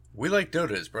We Like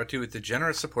Dota is brought to you with the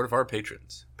generous support of our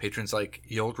patrons. Patrons like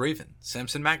Ye Old Raven,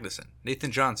 Samson Magnuson,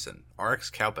 Nathan Johnson, RX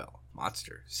Cowbell,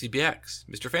 Monster, CBX,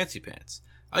 Mr. Fancy Pants,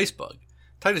 Icebug,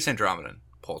 Titus Andromedan,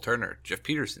 Paul Turner, Jeff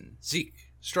Peterson, Zeke,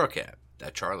 Strawcab,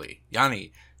 That Charlie,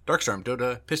 Yanni, Darkstorm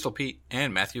Dota, Pistol Pete,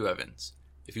 and Matthew Evans.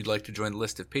 If you'd like to join the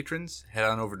dlist of patrons, head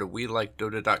on over to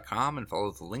WeLikeDota.com and follow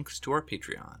the links to our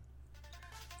Patreon.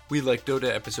 We Like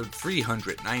Dota episode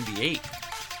 398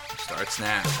 starts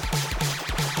now.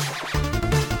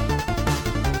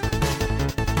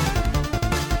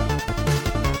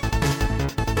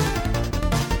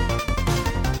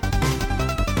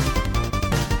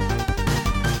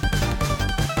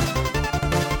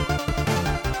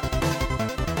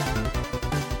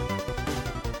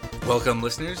 Welcome,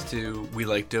 listeners, to We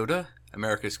Like Dota,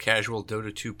 America's casual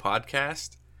Dota 2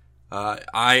 podcast.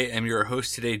 I am your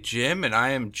host today, Jim, and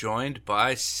I am joined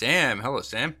by Sam. Hello,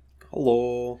 Sam.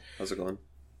 Hello. How's it going?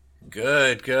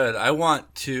 Good, good. I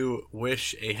want to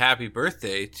wish a happy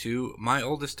birthday to my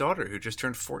oldest daughter, who just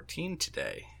turned 14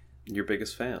 today. Your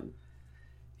biggest fan?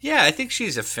 Yeah, I think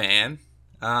she's a fan.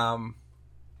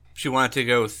 She wanted to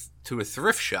go to a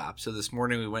thrift shop, so this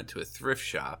morning we went to a thrift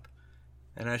shop.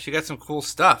 And she got some cool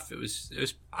stuff. It was.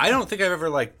 I don't think I've ever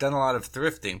done a lot of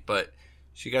thrifting, but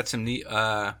she got some neat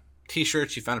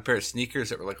t-shirts. She found a pair of sneakers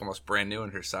that were almost brand new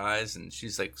in her size, and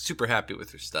she's super happy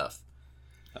with her stuff.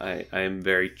 I am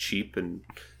very cheap and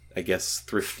I guess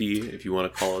thrifty, if you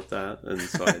want to call it that. And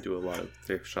so I do a lot of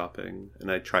thrift shopping. And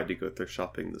I tried to go thrift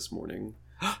shopping this morning,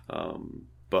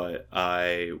 but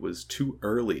I was too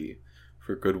early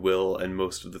for Goodwill and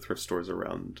most of the thrift stores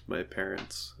around my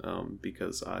parents,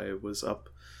 because I was up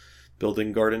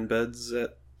building garden beds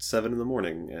at 7 in the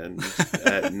morning, and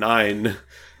at 9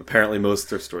 apparently most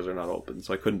thrift stores are not open,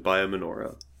 so I couldn't buy a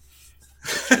menorah.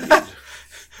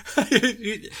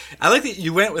 I like that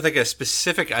you went with a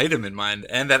specific item in mind,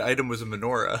 and that item was a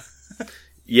menorah.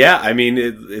 Yeah, I mean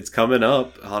it's coming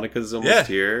up. Hanukkah's almost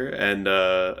here, and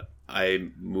I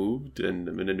moved and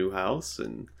I'm in a new house,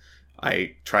 and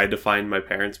I tried to find my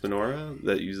parents' menorah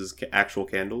that uses actual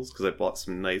candles, because I bought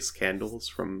some nice candles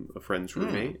from a friend's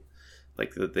roommate,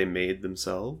 that they made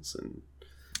themselves, and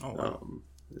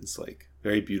it's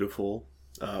very beautiful.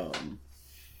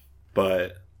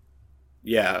 But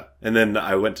yeah, and then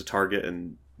I went to Target,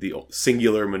 and the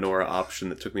singular menorah option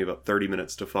that took me about 30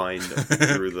 minutes to find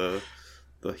through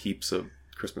the heaps of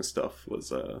Christmas stuff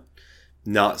was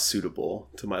not suitable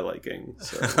to my liking.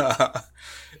 So.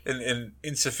 An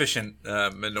insufficient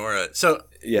menorah. So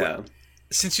yeah,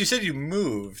 since you said you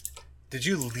moved, did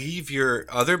you leave your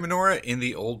other menorah in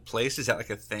the old place? Is that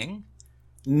a thing?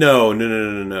 No.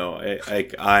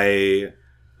 I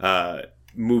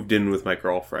moved in with my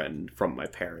girlfriend from my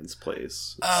parents'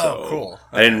 place. Oh, so cool.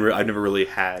 Okay. I never really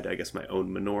had, I guess, my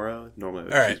own menorah.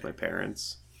 Normally I would use my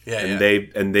parents. Yeah,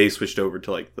 and they switched over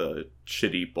to the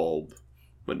shitty bulb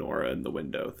menorah in the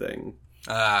window thing.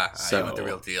 So I want the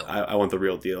real deal. I want the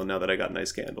real deal now that I got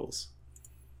nice candles.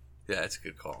 Yeah, that's a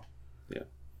good call.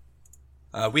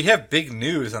 Yeah. We have big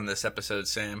news on this episode,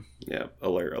 Sam. Yeah,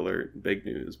 alert, big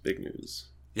news.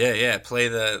 Yeah, play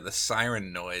the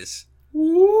siren noise.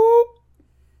 Whoop.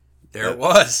 It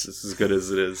was. This is as good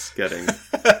as it is getting.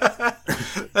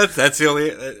 that's the only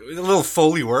a little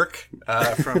Foley work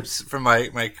from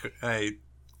my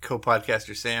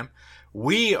co-podcaster Sam.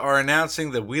 We are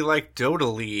announcing the We Like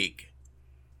Dota League,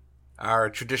 our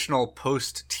traditional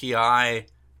post-TI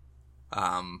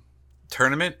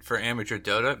tournament for amateur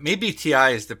Dota. Maybe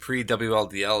TI is the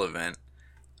pre-WLDL event,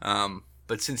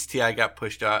 but since TI got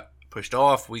pushed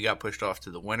off, we got pushed off to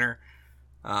the winter.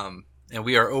 And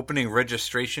we are opening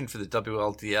registration for the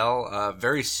WLDL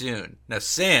very soon. Now,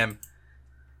 Sam,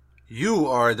 you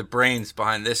are the brains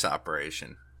behind this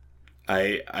operation.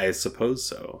 I suppose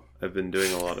so. I've been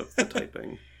doing a lot of the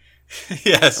typing.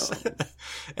 Yes.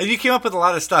 And you came up with a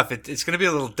lot of stuff. It's going to be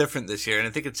a little different this year, and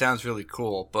I think it sounds really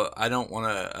cool, but I don't want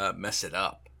to mess it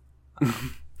up.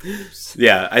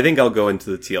 Yeah, I think I'll go into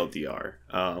the TLDR.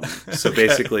 So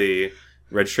basically,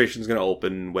 registration is going to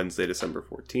open Wednesday, December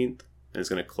 14th, and it's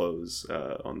going to close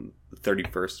on the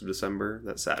 31st of December,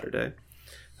 that Saturday.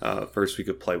 First week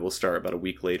of play will start about a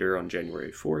week later on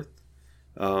January 4th.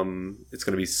 It's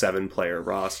going to be 7-player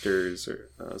rosters,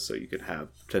 so you could have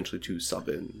potentially 2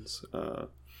 sub-ins,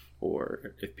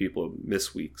 or if people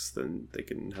miss weeks, then they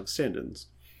can have stand-ins.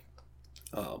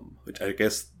 Which I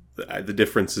guess the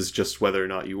difference is just whether or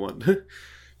not you want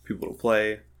people to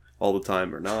play all the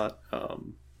time or not.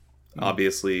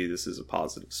 Obviously, this is a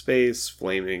positive space.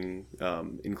 Flaming,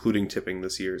 including tipping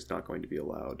this year, is not going to be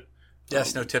allowed.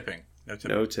 Yes, no tipping.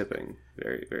 No tipping.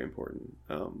 Very, very important.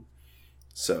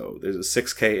 So there's a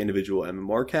 6K individual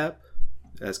MMR cap,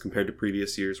 as compared to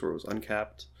previous years where it was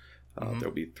uncapped.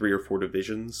 There'll be 3 or 4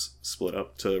 divisions split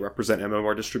up to represent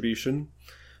MMR distribution.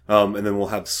 And then we'll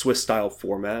have Swiss-style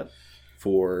format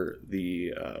for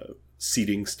the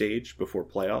seeding stage before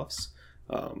playoffs,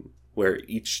 where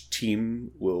each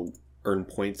team will earn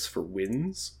points for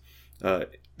wins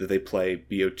that they play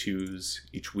BO2s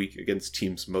each week against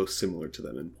teams most similar to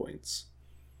them in points.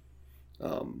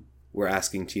 We're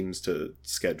asking teams to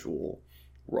schedule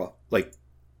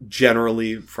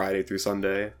generally Friday through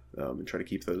Sunday, and try to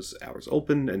keep those hours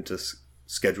open, and to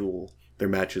schedule their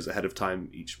matches ahead of time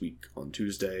each week on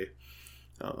Tuesday.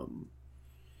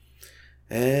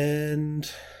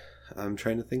 And I'm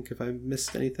trying to think if I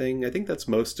missed anything. I think that's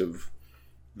most of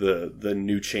the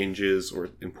new changes or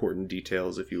important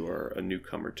details if you are a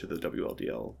newcomer to the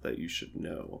WLDL that you should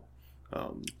know.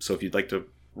 So if you'd like to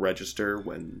register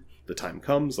when the time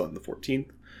comes on the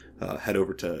 14th, head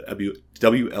over to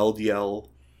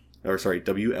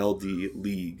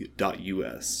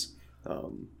WLDleague.us.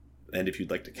 And if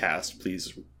you'd like to cast,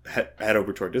 please head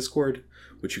over to our Discord,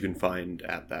 which you can find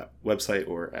at that website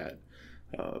or at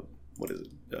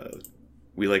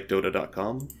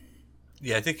WeLikeDota.com.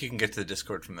 Yeah, I think you can get to the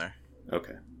Discord from there.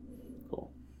 Okay,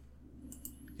 cool.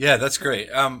 Yeah, that's great.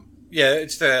 Yeah,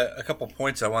 just a couple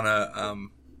points I want to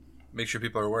make sure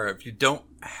people are aware of. You don't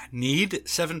need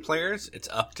 7 players. It's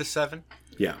up to 7.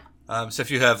 Yeah. So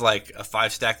if you have like a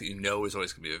 5 stack that you know is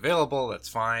always going to be available, that's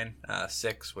fine.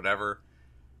 6, whatever.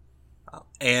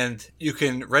 And you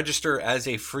can register as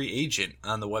a free agent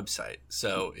on the website.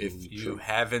 So if you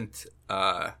haven't,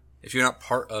 if you're not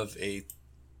part of a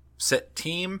set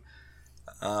team,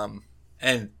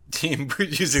 and team,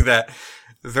 using that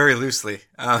very loosely,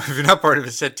 if you're not part of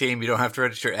a set team, you don't have to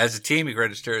register as a team. You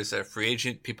register as a free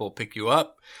agent. People pick you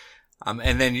up.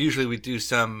 And then usually we do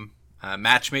some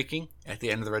matchmaking at the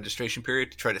end of the registration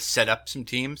period to try to set up some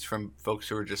teams from folks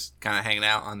who are just kind of hanging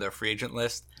out on the free agent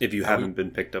list. If you haven't been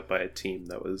picked up by a team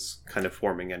that was kind of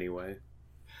forming anyway.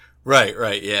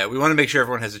 Right, yeah. We want to make sure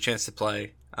everyone has a chance to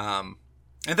play. And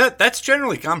that's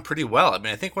generally gone pretty well. I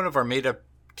mean, I think one of our made-up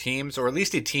teams, or at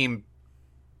least a team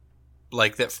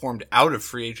like that formed out of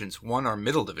free agents, won our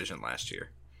middle division last year.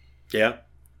 Yeah,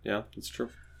 that's true.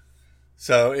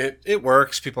 So it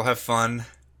works. People have fun.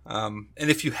 And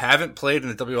if you haven't played in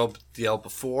the WLDL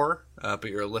before, but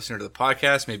you're a listener to the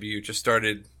podcast, maybe you just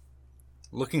started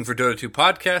looking for Dota 2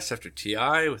 podcasts after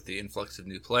TI with the influx of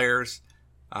new players,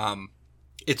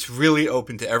 it's really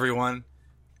open to everyone.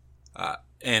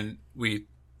 And we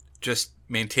just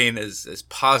maintain as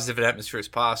positive an atmosphere as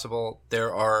possible.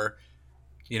 There are,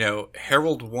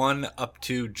 Herald 1 up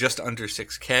to just under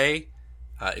 6K.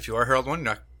 If you are Herald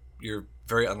 1, you're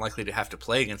very unlikely to have to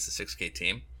play against the 6K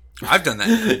team. I've done that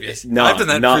in previous. Not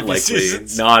likely.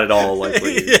 Seasons. Not at all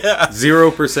likely. Yeah.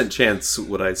 0% chance,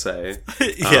 would I say?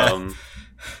 Yeah.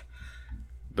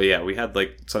 But yeah, we had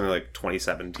something like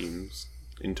 27 teams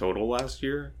in total last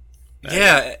year.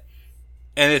 Yeah,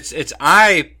 and it's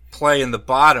I play in the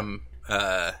bottom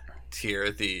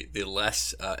tier, the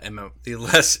less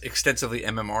extensively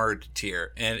MMR'd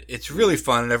tier, and it's really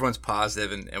fun and everyone's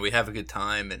positive and we have a good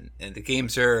time and the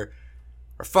games are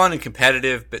fun and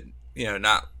competitive, but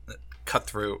not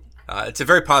cutthroat. It's a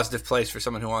very positive place for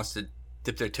someone who wants to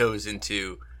dip their toes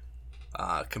into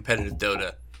competitive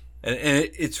Dota, and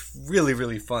it's really,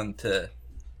 really fun to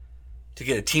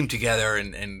get a team together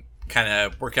and kind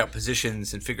of work out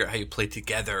positions and figure out how you play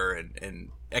together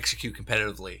and execute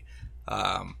competitively.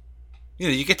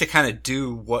 You get to kind of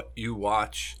do what you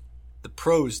watch the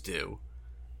pros do,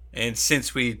 and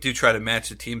since we do try to match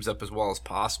the teams up as well as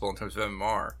possible in terms of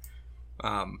MMR,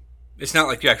 it's not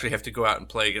like you actually have to go out and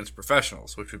play against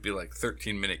professionals, which would be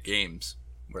 13-minute games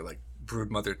where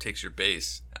Broodmother takes your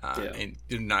base and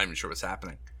you're not even sure what's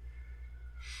happening.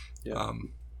 Yeah.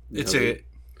 It's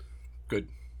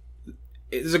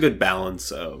a good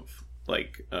balance of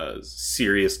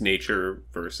serious nature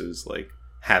versus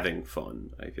having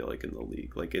fun. I feel in the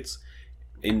league, it's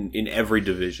in every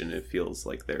division. It feels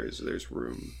like there's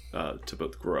room to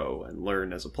both grow and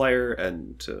learn as a player,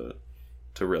 and to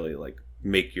really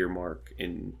make your mark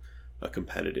in a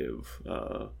competitive,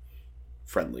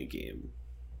 friendly game.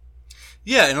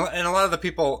 Yeah, and a lot of the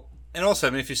people, and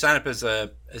also, if you sign up as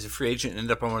a free agent and end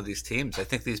up on one of these teams, I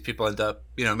think these people end up,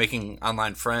 making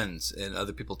online friends and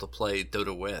other people to play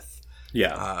Dota with,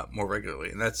 more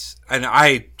regularly. And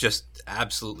I just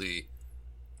absolutely,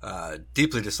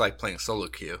 deeply dislike playing solo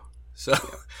queue. So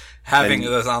having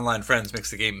those online friends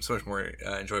makes the game so much more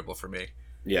enjoyable for me.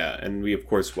 Yeah, and we of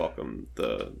course welcome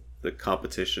the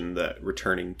competition that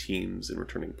returning teams and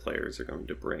returning players are going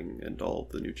to bring, and all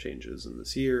the new changes in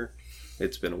this year.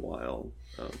 It's been a while,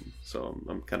 so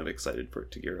I'm kind of excited for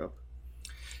it to gear up.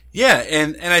 Yeah,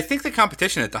 and I think the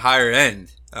competition at the higher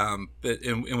end,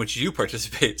 in which you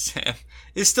participate, Sam,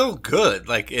 is still good.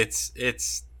 Like it's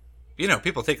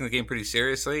people taking the game pretty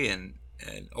seriously and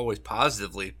always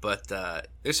positively, but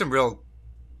there's some real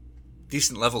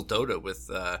decent level Dota with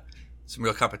some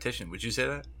real competition. Would you say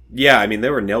that? Yeah, I mean,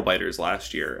 there were nail biters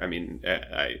last year. I mean,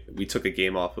 we took a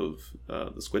game off of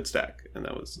the Squid Stack, and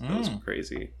that was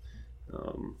crazy.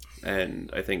 And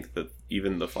I think that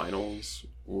even the finals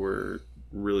were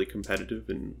really competitive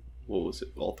in, what was it,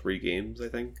 all 3 games, I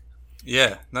think?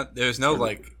 Yeah, there's no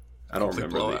I don't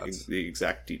remember the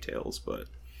exact details, but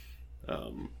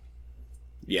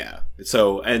yeah.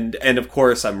 So, and of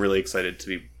course, I'm really excited to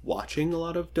be watching a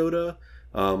lot of Dota.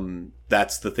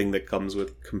 That's the thing that comes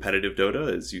with competitive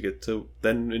Dota, is you get to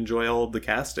then enjoy all of the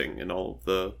casting and all of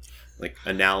the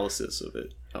analysis of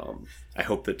it. I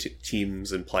hope that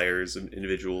teams and players and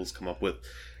individuals come up with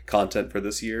content for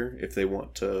this year if they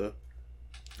want to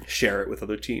share it with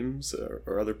other teams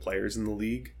or other players in the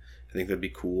league. I think that'd be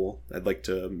cool. I'd like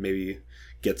to maybe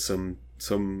get some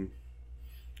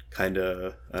kind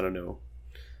of, I don't know,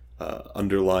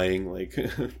 underlying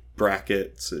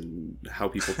brackets and how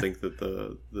people think that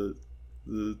the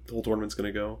whole tournament's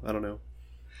going to go. I don't know.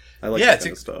 I like that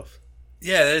kind of stuff.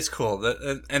 Yeah, that is cool.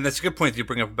 And that's a good point that you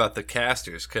bring up about the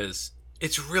casters, because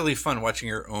it's really fun watching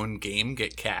your own game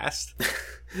get cast.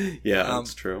 Yeah,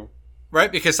 that's true.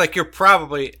 Right? Because you're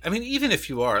probably, I mean, even if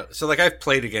you are, so I've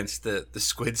played against the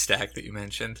Squid Stack that you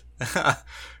mentioned,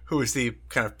 who is the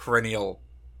kind of perennial,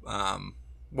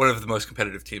 one of the most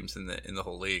competitive teams in the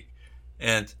whole league.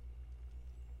 And,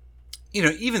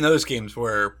 even those games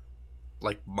where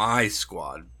my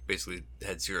squad basically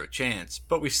had zero chance,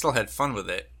 but we still had fun with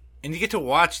it. And you get to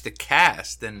watch the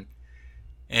cast and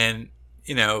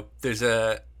there's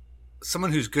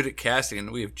someone who's good at casting, and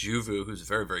we have Juvu, who's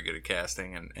very, very good at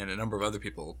casting, and a number of other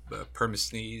people,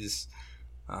 Permasneeze,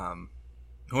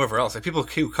 whoever else, people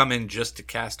who come in just to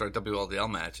cast our WLDL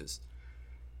matches.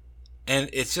 And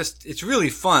it's really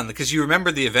fun because you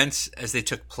remember the events as they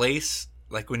took place,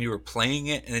 when you were playing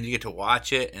it, and then you get to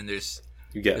watch it, and there's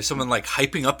someone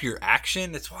hyping up your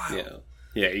action. It's wild.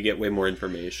 Yeah, you get way more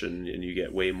information, and you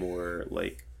get way more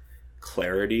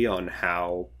clarity on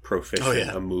how proficient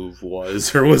a move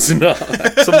was or was not.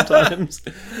 Sometimes,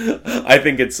 I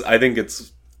think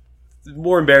it's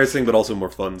more embarrassing, but also more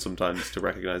fun sometimes to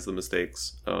recognize the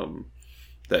mistakes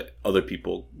that other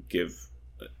people give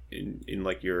in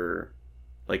your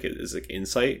is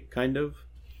insight kind of.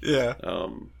 Yeah.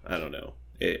 I don't know.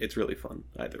 It's really fun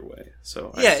either way.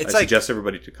 So I suggest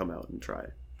everybody to come out and try.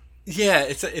 Yeah,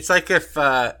 it's like if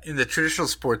in the traditional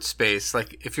sports space,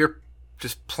 if you're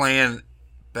just playing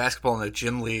basketball in a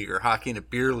gym league or hockey in a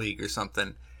beer league or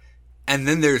something, and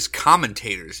then there's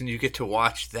commentators and you get to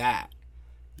watch that.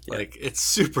 Yeah. It's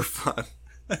super fun.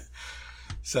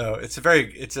 So it's a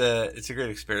great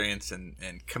experience,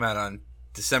 and come out on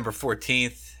December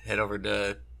 14th. Head over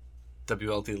to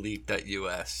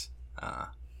WLDleague.us,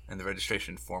 and the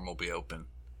registration form will be open.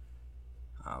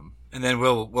 And then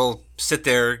we'll sit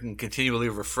there and continually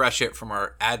refresh it from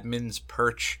our admin's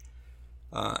perch,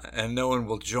 and no one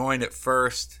will join at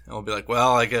first, and we'll be like,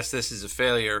 well, I guess this is a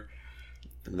failure.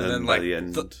 And then by the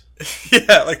end,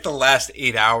 the last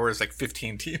 8 hours,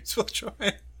 15 teams will join.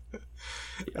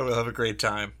 And we'll have a great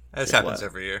time. This happens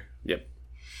every year. Yep.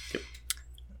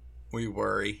 We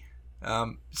worry.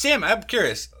 Sam, I'm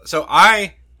curious. So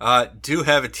I do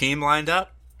have a team lined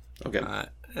up. Okay.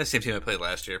 The same team I played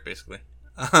last year, basically.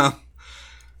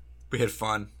 We had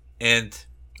fun, and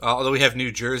although we have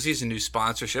new jerseys and new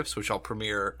sponsorships, which I'll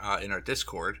premiere in our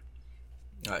Discord,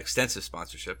 extensive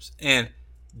sponsorships. And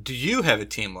do you have a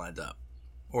team lined up,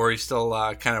 or are you still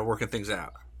kind of working things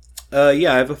out?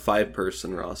 Yeah, I have a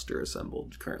 5-person roster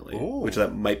assembled currently. Ooh. Which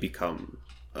that might become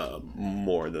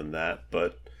more than that,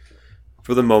 but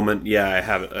for the moment, yeah, I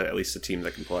have at least a team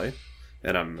that can play,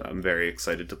 and I'm very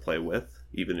excited to play with,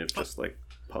 even if just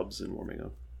pubs and warming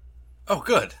up. Oh,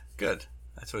 good.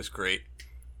 That's always great.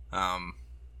 I'm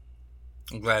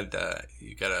glad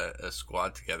you got a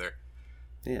squad together.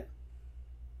 Yeah.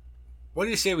 What do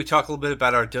you say we talk a little bit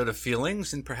about our Dota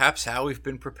feelings and perhaps how we've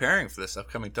been preparing for this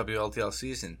upcoming WLDL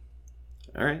season?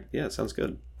 All right. Yeah, sounds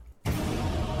good.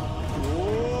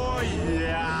 Oh,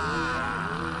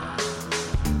 yeah.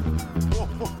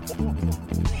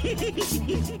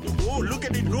 Oh, look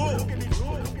at it go.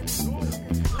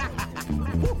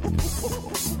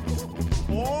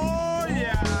 Oh,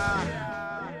 yeah.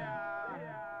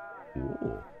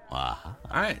 Ooh. Uh-huh.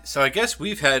 All right, so I guess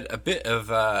we've had a bit of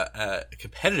a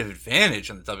competitive advantage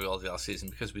on the WLDL season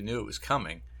because we knew it was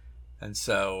coming. And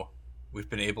so we've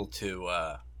been able to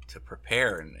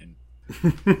prepare and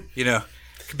you know,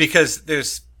 because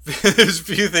there's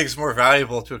few things more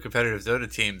valuable to a competitive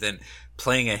Dota team than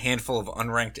playing a handful of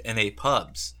unranked NA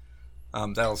pubs.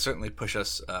 That'll certainly push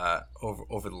us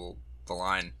over the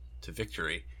line to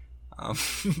victory.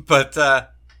 But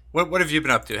what have you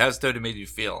been up to? How's Dota made you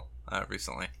feel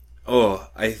recently? Oh,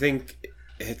 I think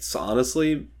it's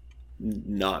honestly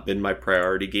not been my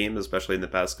priority game, especially in the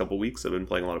past couple weeks. I've been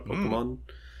playing a lot of Pokemon,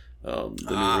 the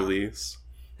new release.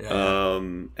 Yeah.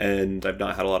 And I've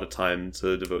not had a lot of time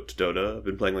to devote to Dota. I've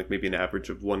been playing like maybe an average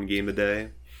of 1 game a day.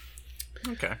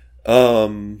 Okay.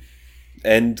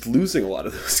 And losing a lot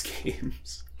of those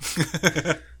games.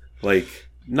 Like,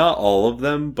 not all of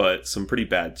them, but some pretty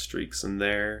bad streaks in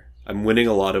there. I'm winning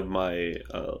a lot of my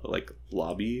like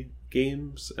lobby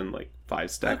games and like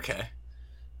 5-stack. Okay.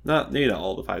 Not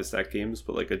all the 5-stack games,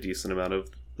 but like a decent amount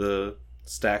of the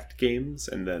stacked games,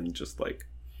 and then just like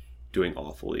doing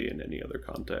awfully in any other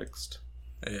context.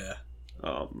 Yeah.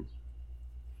 I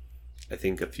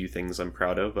think a few things I'm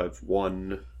proud of. I've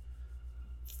won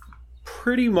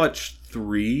pretty much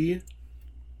 3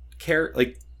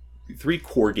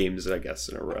 core games, I guess,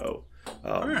 in a row.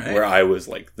 Right. Where I was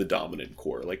like the dominant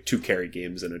core, like 2 carry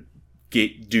games and a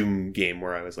Doom game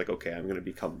where I was like, okay, I'm going to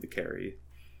become the carry.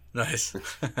 Nice.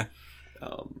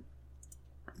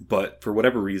 But for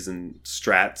whatever reason,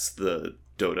 Strats, the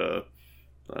Dota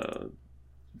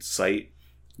site,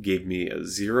 gave me a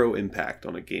 0 impact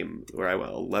on a game where I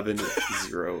went 11,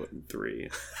 0, and 3.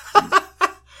 And,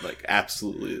 like,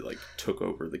 absolutely, like, took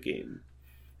over the game.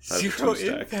 0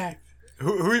 impact.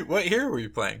 What hero were you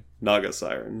playing? Naga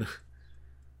Siren.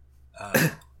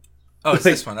 It's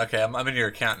this one. Okay, I'm in your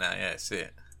account now. Yeah, I see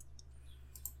it.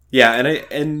 Yeah,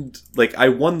 and I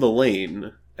won the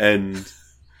lane, and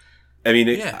I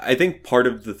mean, I think part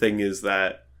of the thing is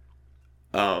that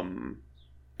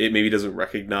it maybe doesn't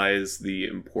recognize the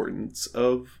importance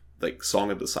of like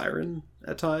Song of the Siren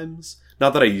at times.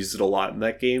 Not that I used it a lot in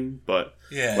that game, but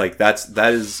like that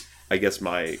is I guess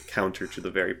my counter to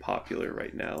the very popular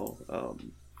right now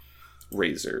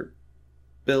Razor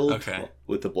build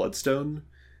with the Bloodstone.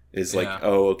 Is like,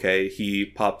 oh, okay, he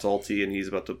popped ulti and he's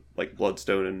about to like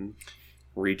Bloodstone and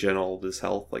regen all of his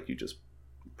health. Like, you just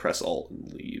press alt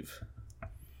and leave.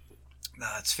 No,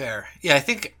 that's fair. Yeah, I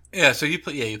think so you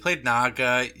played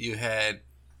Naga. You had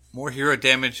more hero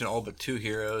damage than all but 2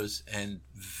 heroes, and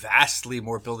vastly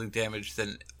more building damage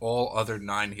than all other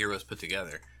 9 heroes put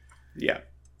together. Yeah,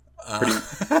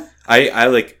 I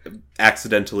like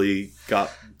accidentally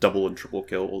got double and triple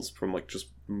kills from like just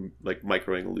like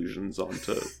microing illusions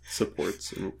onto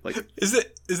supports, and like is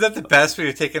that the best when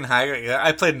you're taking high ground? Yeah,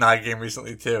 I played Naga game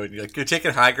recently too, and you're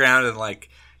taking high ground and like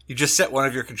you just set one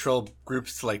of your control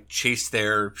groups to like chase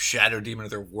their shadow demon or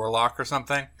their warlock or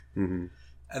something, and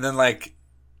then like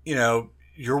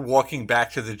you're walking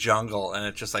back to the jungle and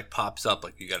it just like pops up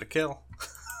like you got to kill.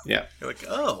 Yeah, you're like,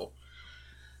 oh,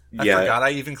 I forgot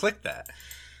I even clicked that.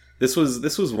 This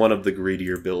was one of the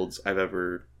greedier builds I've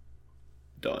ever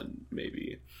done.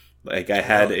 Maybe like I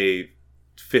had a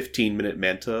 15-minute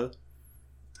Manta.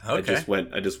 Okay.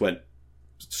 I just went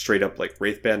straight up like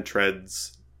Wraithband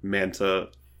Treads, Manta,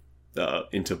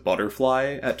 into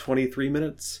Butterfly at 23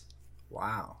 minutes.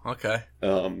 Wow. Okay.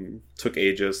 Took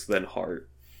Aegis, then Heart,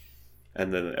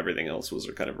 and then everything else was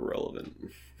kind of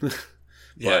irrelevant.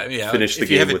 Yeah. Finished the if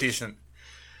game you have with, a decent.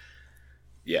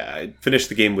 Yeah, I finished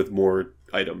the game with more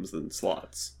items than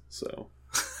slots. So.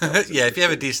 Yeah, if you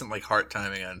have a decent like heart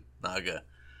timing on Naga,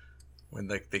 when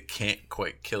like they can't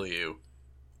quite kill you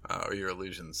or your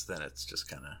illusions, then it's just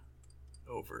kind of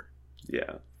over.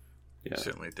 Yeah. You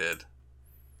certainly did.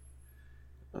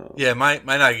 Yeah, my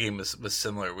Naga game was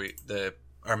similar.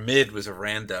 Our mid was a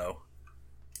rando,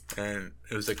 and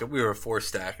it was like we were a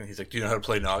 4-stack, and he's like, "Do you know how to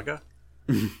play Naga?"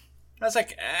 I was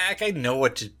like, I know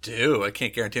what to do. I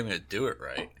can't guarantee I'm going to do it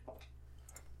right.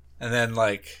 And then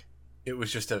like it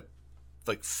was just a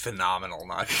like phenomenal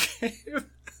Naga game.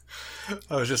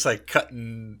 I was just like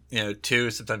cutting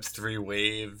 2, sometimes 3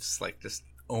 waves, like just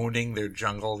owning their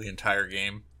jungle the entire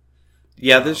game.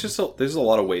 Yeah, there's a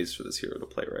lot of ways for this hero to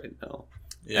play right now.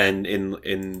 Yeah. And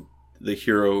in the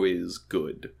hero is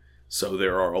good, so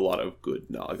there are a lot of good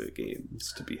Naga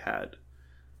games to be had.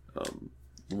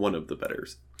 One of the better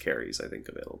carries I think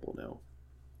available now.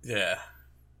 Yeah,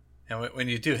 and when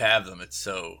you do have them, it's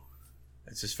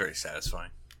just very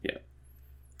satisfying. Yeah,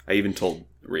 I even told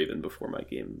Raven before my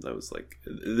game, I was like,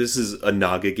 this is a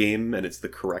Naga game and it's the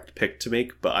correct pick to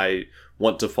make, but I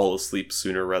want to fall asleep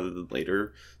sooner rather than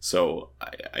later, so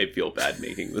I feel bad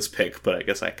making this pick, but I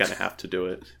guess I kind of have to do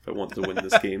it if I want to win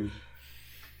this game.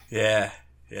 Yeah,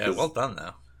 well done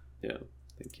though. Yeah,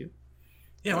 thank you.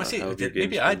 Yeah, I want to see. how have your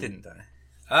Maybe games I been? didn't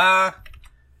die.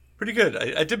 Pretty good.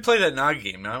 I did play that Naga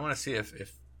game. Now I want to see if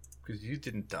because you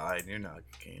didn't die in your Naga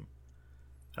game.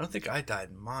 I don't think I died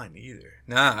in mine either.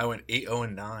 Nah, I went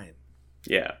 8-0-9.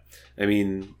 Yeah, I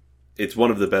mean, it's one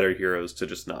of the better heroes to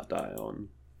just not die on.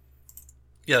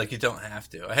 Yeah, like you don't have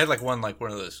to. I had one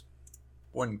of those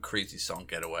one crazy song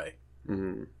getaway.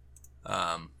 Mm-hmm.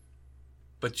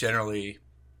 But generally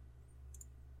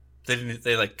they didn't.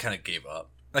 They kind of gave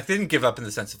up. Like they didn't give up in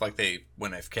the sense of they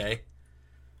went AFK.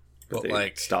 But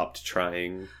They stopped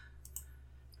trying.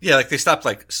 Yeah, they stopped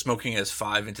smoking as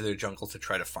 5 into their jungle to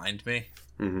try to find me,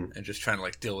 Mm-hmm. and just trying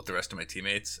to deal with the rest of my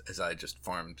teammates as I just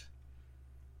farmed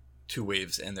 2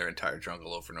 waves and their entire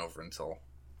jungle over and over until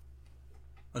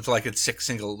I could 6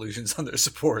 single illusions on their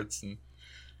supports and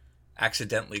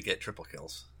accidentally get triple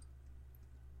kills.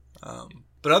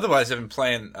 But otherwise, I've been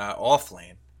playing off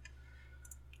lane.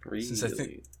 Really? Since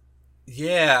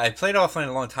I played off lane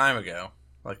a long time ago,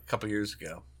 a couple years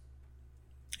ago,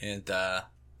 and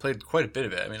played quite a bit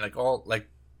of it. I mean,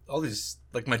 all these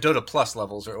my Dota Plus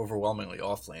levels are overwhelmingly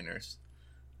off laners.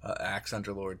 Axe,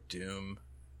 Underlord, Doom,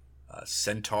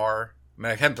 Centaur. I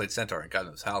mean, I haven't played Centaur in God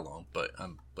knows how long, but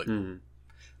I'm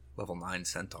level 9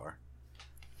 Centaur.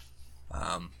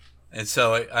 And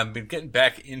so I've been getting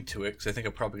back into it because I think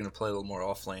I'm probably going to play a little more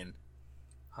off lane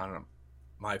on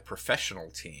my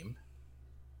professional team.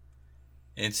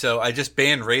 And so I just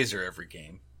ban Razor every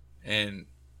game, and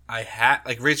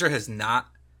Razor has not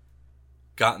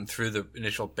gotten through the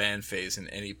initial ban phase in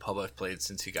any pub I've played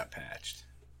since he got patched.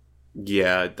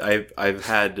 Yeah, I've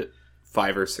had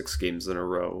 5 or 6 games in a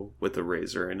row with a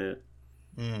Razor in it.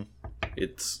 Mm.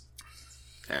 It's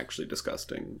actually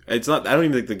disgusting. It's not. I don't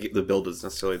even think the build is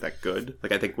necessarily that good.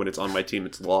 I think when it's on my team,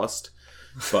 it's lost.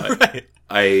 But Right.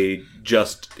 I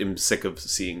just am sick of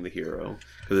seeing the hero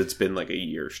because it's been a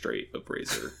year straight of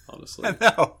Razor. Honestly, I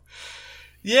know.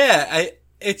 Yeah,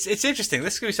 it's interesting.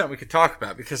 This could be something we could talk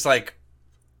about because I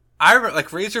remember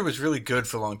Razor was really good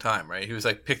for a long time, right? He was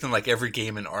picked in every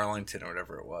game in Arlington or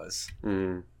whatever it was.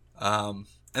 Mm. And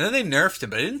then they nerfed him,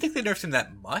 but I didn't think they nerfed him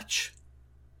that much.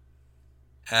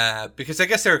 Because I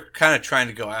guess they're kind of trying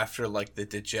to go after the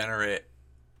degenerate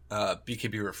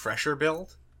BKB refresher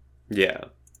build. Yeah.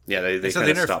 They So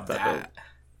kind of nerfed stopped that build.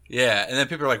 Yeah, and then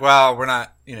people are like, well, we're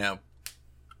not,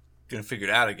 gonna figure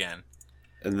it out again.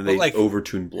 And then But, they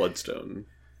overtuned Bloodstone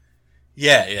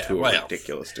Yeah, to a well,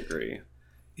 ridiculous degree.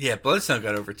 yeah, Bloodstone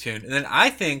got overtuned. And then I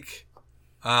think,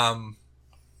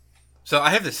 so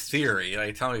I have this theory,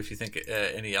 tell me if you think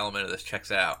any element of this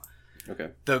checks out.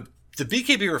 Okay. The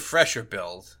BKB refresher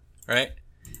build, right?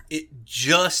 It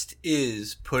just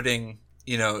is putting,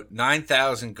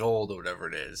 9,000 gold or whatever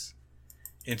it is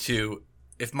into,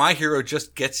 if my hero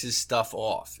just gets his stuff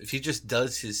off, if he just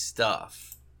does his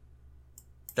stuff,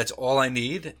 that's all I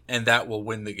need, and that will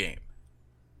win the game.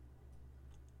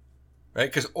 Right?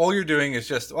 Because all you're doing is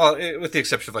just, with the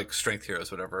exception of strength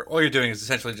heroes, whatever, all you're doing is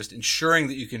essentially just ensuring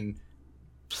that you can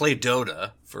play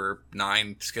Dota for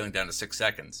 9, scaling down to 6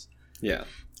 seconds. Yeah.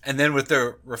 And then with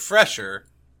the refresher,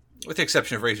 with the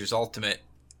exception of Razor's Ultimate,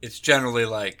 it's generally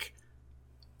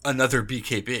another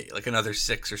BKB, another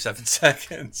 6 or 7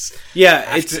 seconds.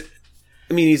 Yeah,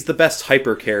 he's the best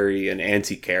hyper carry and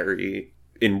anti carry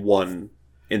in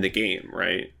the game,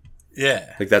 right?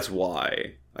 Yeah. That's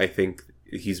why I think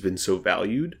he's been so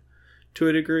valued to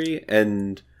a degree.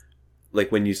 And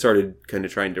when you started kind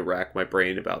of trying to rack my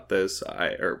brain about this,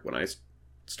 when I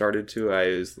started to, I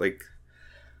was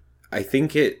I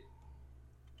think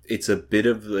it's a bit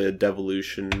of the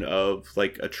devolution of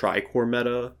a tri-core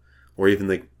meta, or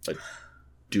even a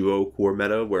duo core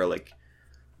meta, where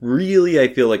really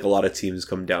I feel a lot of teams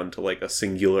come down to a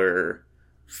singular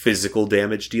physical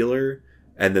damage dealer,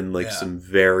 and then some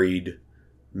varied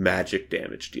magic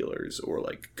damage dealers, or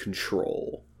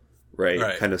control,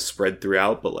 right? Kind of spread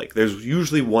throughout, but there's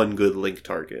usually one good link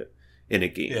target in a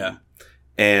game. Yeah.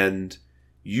 And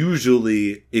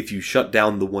usually if you shut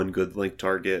down the one good link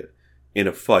target in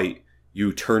a fight,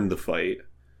 you turn the fight.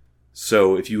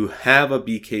 So if you have a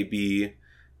BKB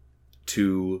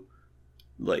to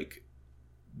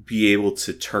be able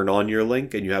to turn on your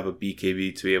link, and you have a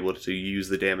BKB to be able to use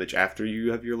the damage after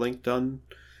you have your link done,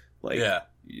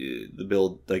 the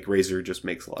build Razor just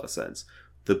makes a lot of sense.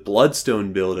 The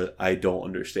Bloodstone build I don't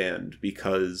understand,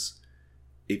 because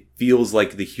it feels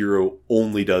like the hero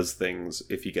only does things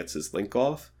if he gets his link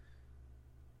off,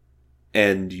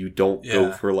 and you don't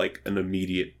go for an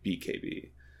immediate BKB.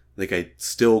 I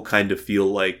still kind of feel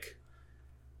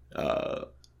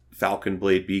Falcon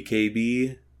Blade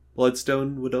BKB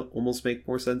Bloodstone would almost make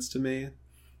more sense to me.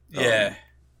 Yeah.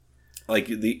 like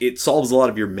it solves a lot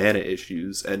of your mana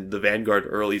issues, and the Vanguard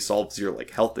early solves your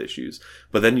like health issues.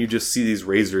 But then you just see these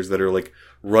Razors that are like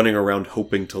running around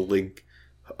hoping to link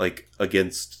like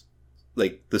against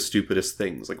like the stupidest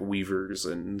things like Weavers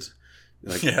and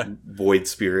like Void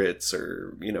Spirits,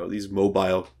 or these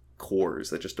mobile cores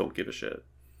that just don't give a shit.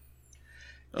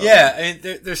 Yeah, I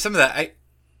mean, there's some of that.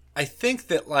 I think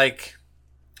that like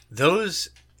those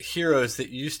heroes that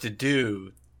used to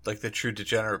do like the true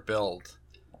degenerate build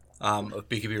of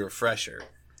BKB Refresher,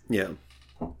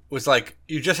 was like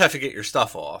you just have to get your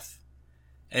stuff off,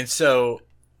 and so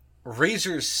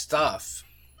Razor's stuff,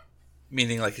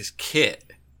 meaning like his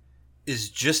kit, is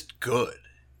just good.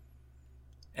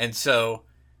 And so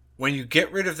when you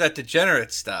get rid of that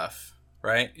degenerate stuff,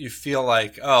 right, you feel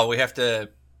like, oh, we have to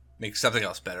make something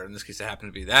else better. In this case, it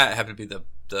happened to be that. It happened to be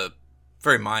the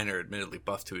very minor, admittedly,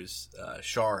 buff to his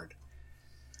shard.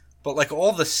 But like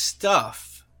all the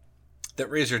stuff that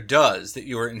Razor does that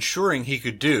you were ensuring he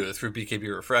could do through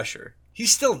BKB Refresher, he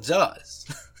still does.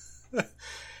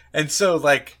 And so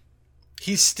like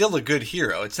he's still a good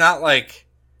hero. It's not like,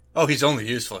 oh, he's only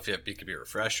useful if you have BKB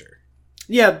Refresher.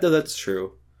 Yeah, that's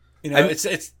true.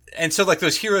 It's and so like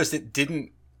those heroes that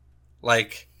didn't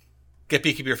like get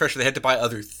BKB Refresher, they had to buy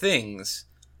other things.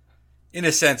 In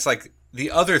a sense, like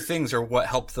the other things are what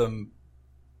help them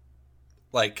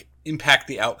like impact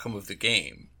the outcome of the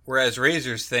game. Whereas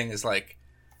Razor's thing is like,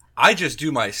 I just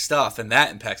do my stuff and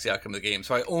that impacts the outcome of the game.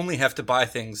 So I only have to buy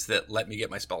things that let me get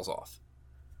my spells off.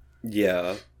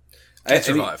 Yeah. And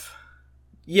survive.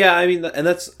 I mean, and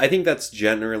I think that's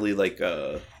generally like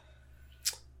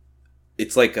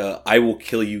it's like a I will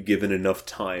kill you given enough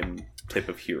time type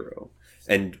of hero.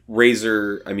 And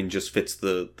Razor, I mean, just fits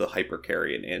the hyper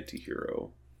carry and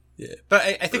anti-hero. Yeah.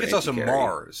 But I think it's also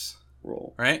Mars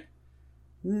role. Right?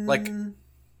 Like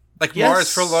yes.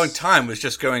 Mars for a long time was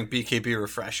just going BKB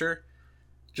Refresher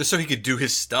just so he could do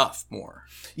his stuff more.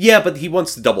 Yeah, but he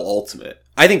wants the double ultimate.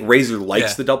 I think Razor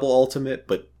likes the double ultimate,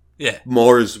 but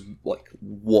Mars like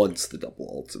wants the double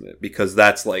ultimate because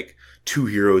that's like 2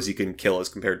 heroes he can kill as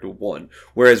compared to 1.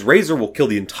 Whereas Razor will kill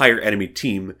the entire enemy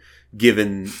team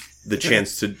given the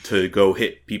chance to go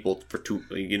hit people for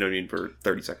for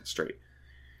 30 seconds straight.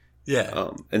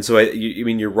 Yeah. And so I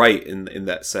mean you're right in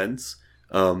that sense.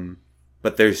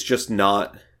 But there's just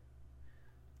not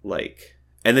like,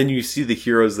 and then you see the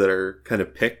heroes that are kind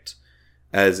of picked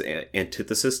as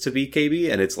antithesis to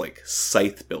BKB, and it's like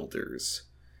scythe builders.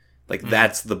 Like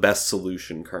that's the best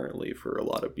solution currently for a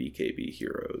lot of BKB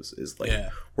heroes is like,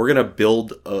 we're going to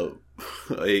build a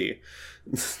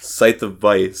Scythe of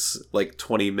Vice like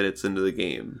 20 minutes into the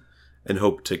game and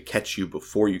hope to catch you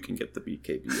before you can get the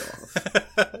BKB off.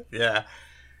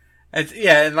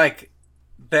 And like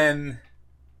then,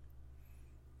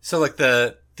 so like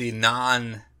the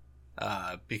non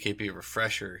BKB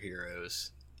Refresher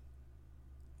heroes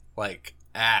like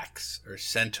Axe or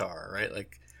Centaur, right?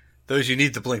 Like those you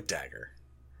need the Blink Dagger.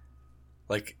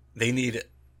 Like they need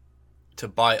to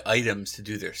buy items to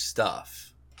do their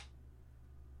stuff.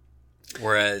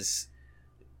 Whereas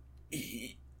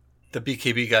the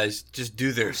BKB guys just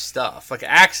do their stuff. Like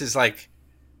Axe is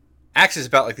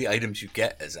about like the items you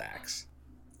get as Axe.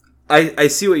 I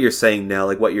see what you're saying now.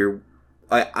 Like what you're,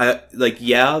 I like,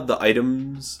 yeah, the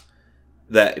items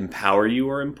that empower you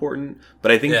are important,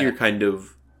 but I think you're kind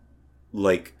of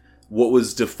like what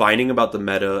was defining about the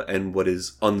meta and what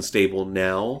is unstable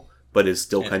now, but is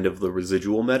still kind of the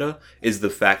residual meta, is the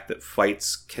fact that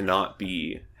fights cannot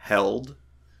be held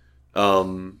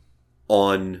on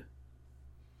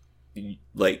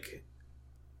like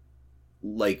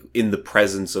in the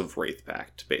presence of Wraith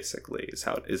Pact, basically, is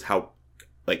how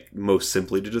like most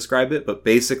simply to describe it. But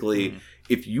basically,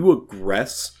 if you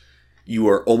aggress, you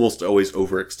are almost always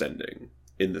overextending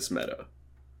in this meta.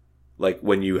 Like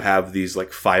when you have these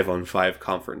like 5-on-5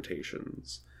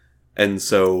 confrontations. And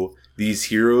so these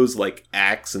heroes like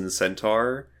Axe and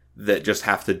Centaur that just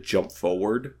have to jump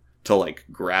forward to like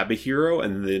grab a hero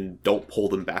and then don't pull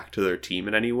them back to their team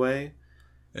in any way.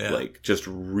 Like just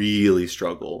really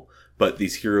struggle. But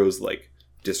these heroes like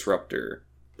Disruptor,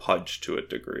 Pudge to a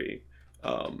degree.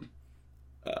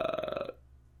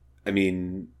 I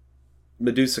mean,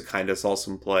 Medusa kind of saw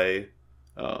some play.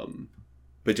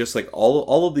 But just like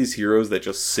all of these heroes that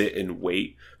just sit and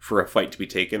wait for a fight to be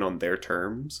taken on their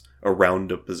terms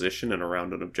around a position and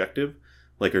around an objective,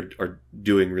 like are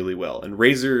doing really well. And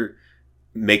Razor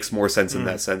makes more sense in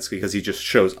that sense because he just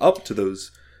shows up to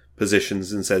those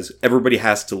positions and says, everybody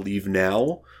has to leave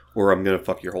now or I'm going to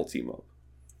fuck your whole team up.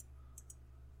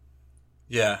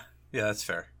 Yeah, that's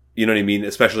fair. You know what I mean?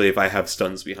 Especially if I have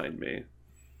stuns behind me.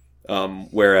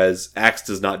 Whereas Axe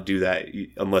does not do that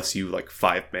unless you like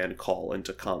 5-man call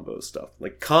into combo stuff.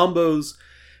 Like combos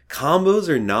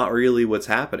are not really what's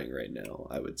happening right now,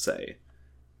 I would say.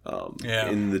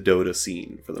 In the Dota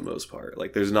scene for the most part.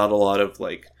 Like there's not a lot of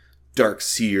like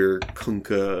Darkseer,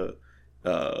 Kunkka,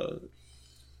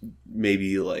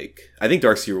 maybe like I think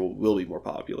Darkseer will be more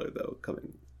popular though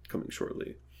coming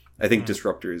shortly. I think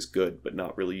Disruptor is good, but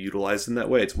not really utilized in that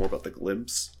way. It's more about the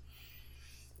glimpse.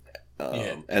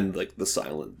 And like the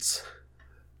silence.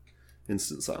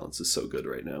 Instant silence is so good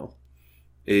right now.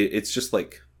 It's just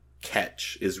like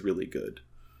catch is really good.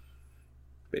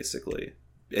 Basically.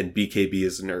 And BKB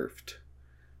is nerfed.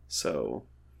 So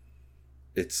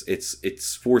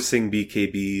it's forcing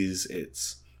BKBs,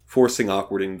 it's forcing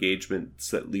awkward engagements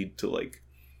that lead to like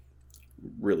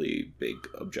really big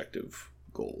objective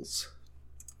goals.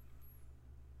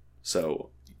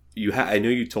 So I know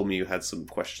you told me you had some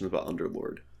questions about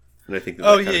Underlord, and I think that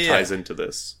kind of ties into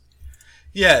this.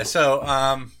 Yeah. So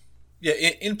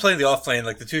in playing the offlane,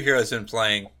 like the two heroes I've been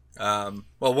playing.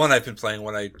 One I've been playing,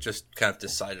 one I just kind of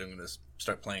decided I'm going to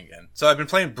start playing again. So I've been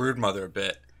playing Broodmother a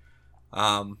bit,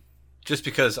 just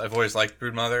because I've always liked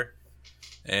Broodmother,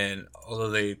 and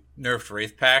although they nerfed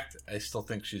Wraith Pact, I still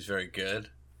think she's very good.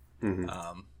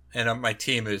 Mm-hmm. And my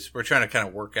team we're trying to kind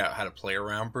of work out how to play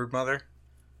around Broodmother,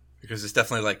 because it's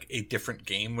definitely like a different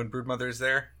game when Broodmother is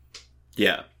there.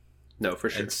 Yeah, no, for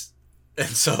sure. And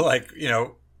so like,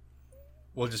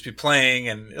 we'll just be playing,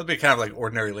 and it'll be kind of like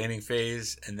ordinary laning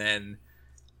phase, and then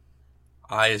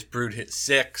I, as Brood, hit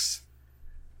 6,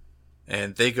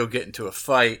 and they go get into a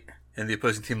fight, and the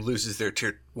opposing team loses their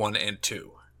tier 1 and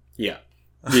 2. Yeah.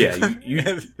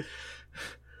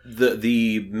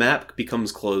 The map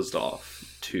becomes closed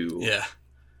off to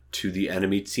the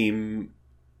enemy team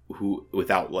who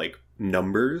without like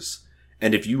numbers,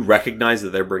 and if you recognize that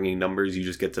they're bringing numbers, you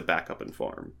just get to back up and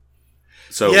farm.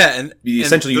 So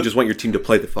essentially, you just want your team to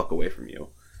play the fuck away from you.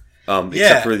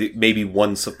 Except for maybe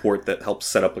one support that helps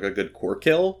set up like a good core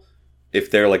kill if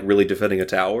they're like really defending a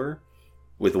tower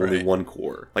with only one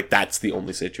core. Like that's the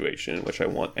only situation in which I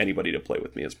want anybody to play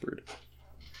with me as Brood.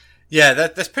 Yeah,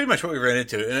 that's pretty much what we ran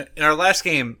into. In our last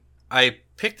game, I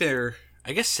picked their,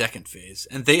 I guess, second phase,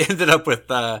 and they ended up with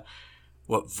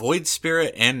Void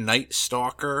Spirit and Night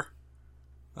Stalker,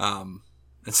 and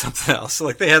something else. So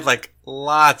like they had like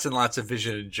lots and lots of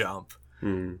vision and jump,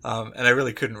 and I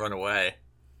really couldn't run away.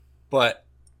 But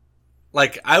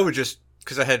like I would just,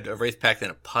 because I had a Wraith Pact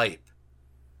and a pipe,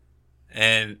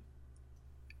 and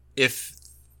if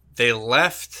they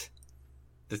left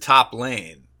the top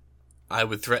lane, I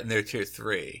would threaten their tier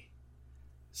 3.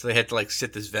 So they had to like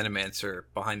sit this Venomancer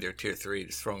behind their tier 3,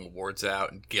 just throwing wards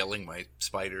out and killing my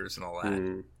spiders and all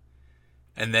that.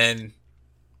 And then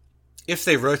if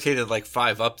they rotated like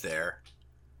 5 up there,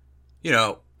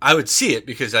 I would see it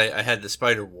because I had the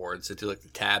spider wards that do like the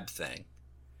tab thing.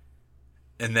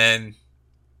 And then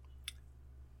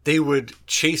they would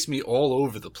chase me all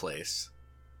over the place.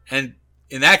 And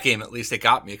in that game, at least, they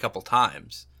got me a couple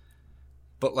times.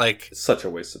 But like, it's such a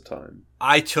waste of time.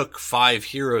 I took 5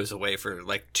 heroes away for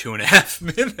like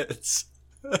 2.5 minutes.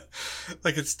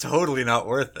 Like it's totally not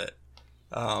worth it.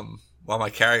 While my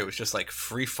carry was just like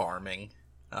free farming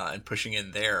and pushing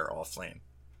in there offlane.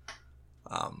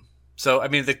 So I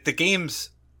mean, the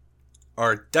games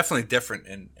are definitely different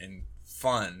and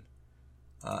fun.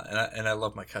 And I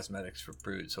love my cosmetics for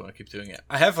Brood, so I want to keep doing it.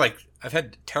 I've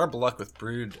had terrible luck with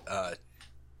Brood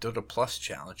Dota Plus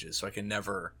challenges, so I can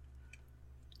never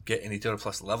get any Dota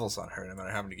Plus levels on her, no matter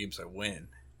how many games I win,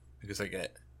 because I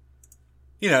get,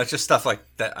 it's just stuff like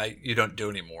that you don't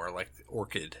do anymore, like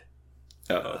Orchid,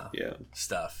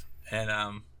 stuff.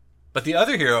 And but the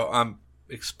other hero I'm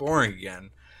exploring again,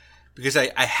 because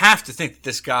I have to think that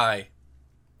this guy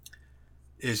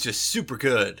is just super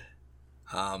good,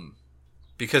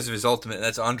 because of his ultimate. And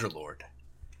that's Underlord.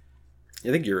 I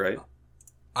think you're right.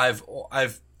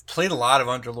 I've played a lot of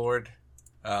Underlord.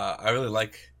 I really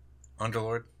like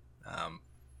Underlord.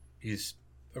 He's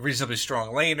a reasonably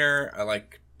strong laner. I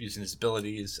like using his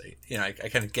abilities. I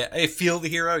kind of I feel the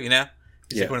hero, He's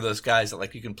like one of those guys that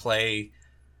like you can play.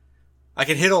 I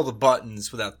can hit all the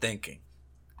buttons without thinking.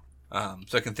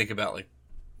 So I can think about like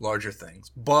larger things.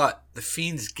 But the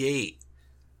Fiend's Gate,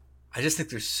 I just think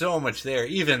there's so much there,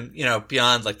 even,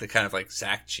 beyond like the kind of like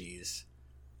Zac cheese,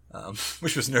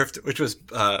 which was nerfed, which was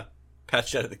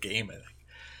patched out of the game, I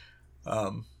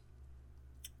think.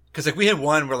 Because like we had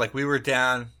one where like we were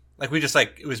down, like we just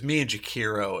like, it was me and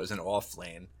Jakiro as an off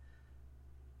lane,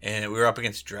 and we were up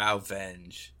against Drow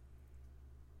Venge,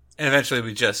 and eventually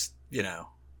we just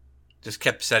just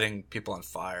kept setting people on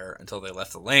fire until they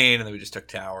left the lane, and then we just took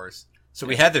towers. So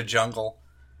we had their jungle,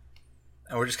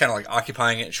 and we're just kind of like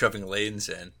occupying it and shoving lanes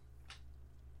in.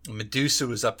 Medusa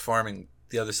was up farming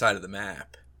the other side of the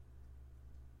map.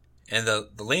 And the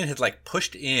lane had like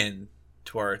pushed in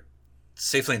to our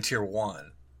safe lane tier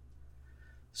 1.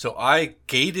 So I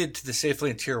gated to the safe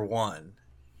lane tier 1,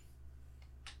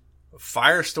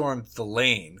 firestormed the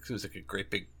lane because it was like a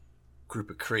great big group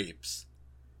of creeps,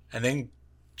 and then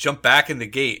jumped back in the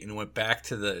gate and went back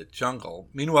to the jungle.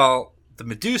 Meanwhile, the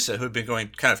Medusa, who had been going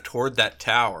kind of toward that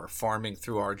tower, farming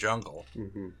through our jungle,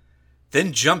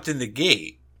 then jumped in the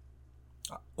gate,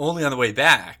 only on the way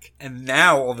back, and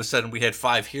now all of a sudden we had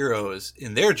 5 heroes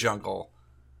in their jungle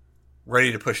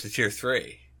ready to push the tier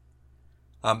 3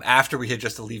 after we had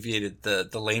just alleviated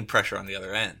the lane pressure on the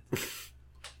other end.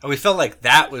 And we felt like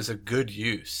that was a good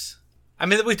use. I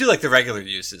mean, we do like the regular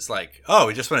uses, like, oh,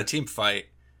 we just want a team fight,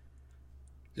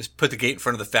 just put the gate in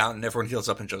front of the fountain, everyone heals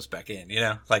up and jumps back in, you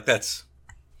know? Like, that's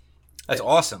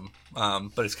awesome,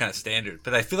 but it's kind of standard.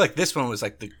 But I feel like this one was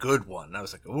like the good one. And I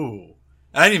was like, ooh.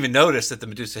 I didn't even notice that the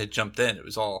Medusa had jumped in. It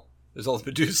was all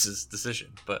Medusa's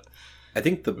decision. But I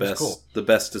think the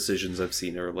best decisions I've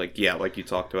seen are like you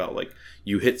talked about, like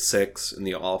you hit 6 in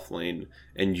the off lane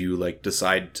and you like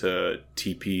decide to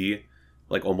TP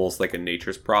like almost like a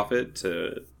Nature's Prophet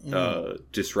to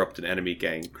disrupt an enemy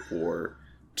gank or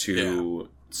to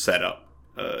set up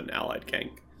an allied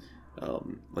gank.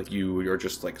 Like you're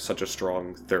just like such a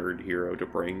strong third hero to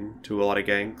bring to a lot of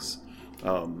ganks.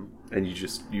 And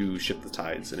you shift the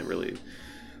tides, and it really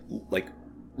like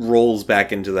rolls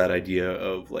back into that idea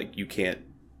of like you can't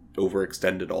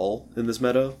overextend at all in this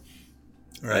meta,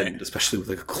 right? And especially with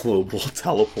like a global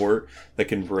teleport that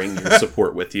can bring your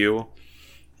support with you.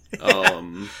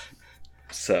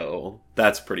 So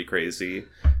that's pretty crazy.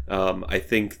 I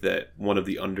think that one of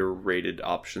the underrated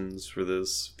options for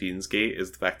this Fiend's Gate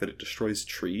is the fact that it destroys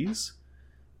trees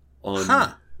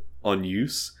on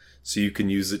use. So you can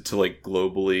use it to like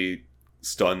globally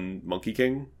stun Monkey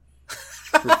King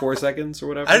for 4 seconds or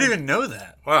whatever. I didn't even know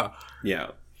that. Wow.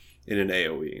 Yeah. In an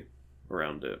AoE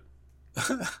around it.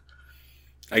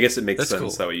 I guess it makes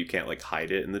sense that way you can't like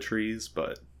hide it in the trees,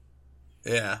 but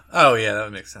yeah. Oh yeah, that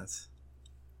would make sense.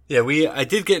 Yeah, I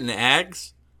did get an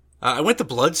Ags. I went the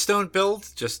Bloodstone build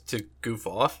just to goof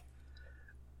off.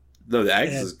 No, the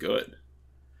Ags is good.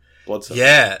 Bloodstone.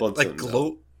 Yeah, like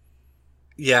glow.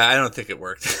 Yeah, I don't think it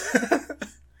worked.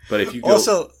 But if you go,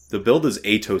 also, the build is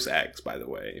Atos Ags, by the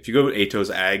way. If you go with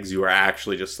Atos Ags, you are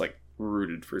actually just like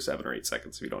rooted for 7 or 8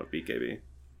 seconds if you don't have BKB.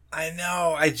 I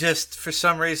know. For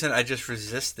some reason, I just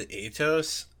resist the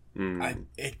Atos.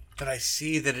 But I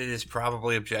see that it is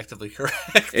probably objectively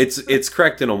correct. It's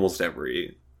correct in almost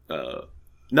every,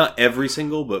 not every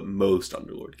single, but most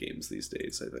Underlord games these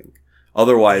days, I think.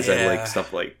 Otherwise, I like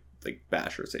stuff like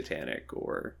Basher Satanic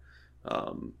or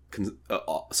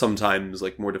sometimes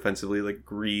like more defensively like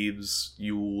Greaves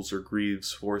Yules or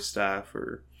Greaves Force Staff,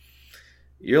 or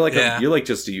you're like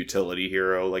just a utility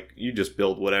hero. Like you just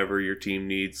build whatever your team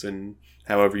needs and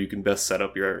however you can best set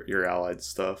up your allied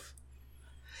stuff.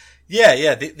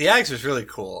 Yeah, the Ags was really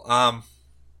cool.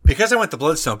 Because I went the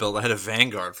Bloodstone build, I had a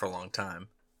Vanguard for a long time.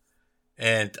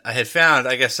 And I had found,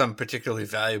 I guess, some particularly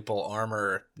valuable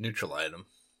armor neutral item.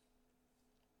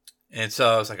 And so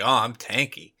I was like, oh, I'm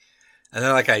tanky. And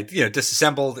then like I,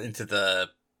 disassembled into the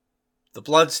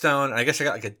Bloodstone, and I guess I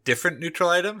got like a different neutral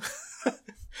item.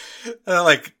 And I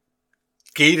like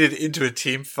gated into a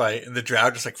team fight, and the Drow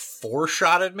just like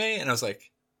 4-shotted me, and I was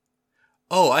like,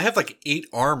 oh, I have like 8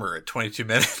 armor at 22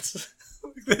 minutes.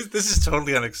 This is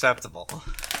totally unacceptable.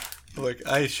 Like,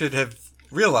 I should have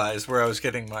realized where I was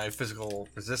getting my physical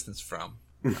resistance from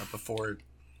before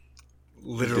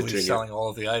literally selling all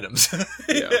of the items.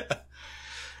 Yeah.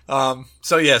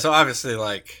 So obviously,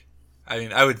 like, I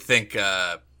mean, I would think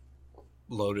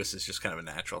Lotus is just kind of a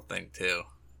natural thing too.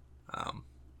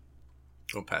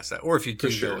 Going past that, or if you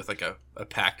do go with like a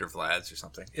Pact or Vlad's or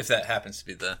something, if that happens to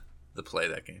be the play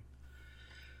that game.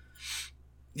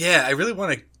 Yeah, I really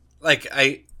want to, like,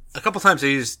 a couple times I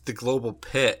used the Global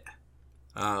Pit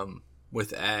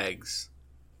with Ags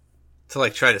to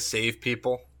like try to save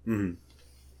people. Mm-hmm.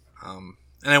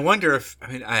 And I wonder if, I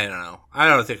mean, I don't know. I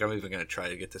don't think I'm even going to try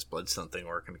to get this Bloodstone thing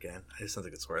working again. I just don't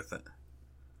think it's worth it.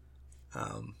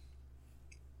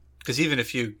 Because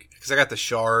because I got the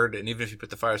Shard, and even if you put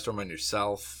the Firestorm on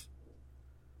yourself,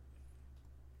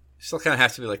 you still kind of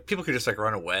have to be like, people could just like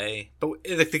run away. But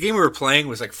like the game we were playing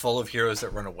was like full of heroes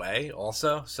that run away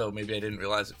also, so maybe I didn't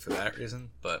realize it for that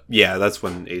reason. But yeah, that's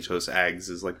when Atos Ags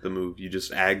is like the move. You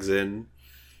just Ags in,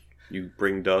 you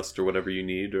bring dust or whatever you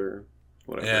need or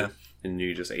whatever, and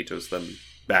you just Atos them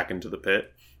back into the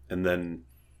pit, and then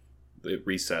it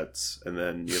resets, and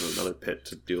then you have another pit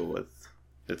to deal with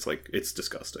It's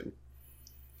disgusting.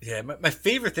 Yeah, my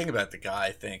favorite thing about the guy,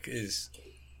 I think, is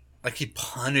like he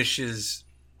punishes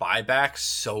buybacks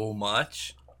so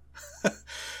much.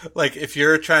 Like if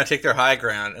you're trying to take their high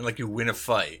ground and like you win a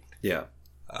fight, Yeah.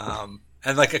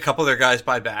 and like a couple of their guys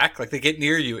buy back, like they get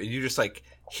near you and you just like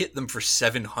hit them for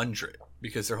 700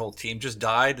 because their whole team just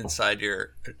died inside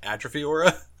your atrophy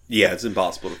aura. Yeah, it's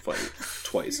impossible to fight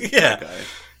twice. Yeah. That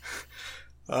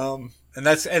guy.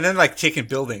 And then like taking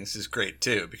buildings is great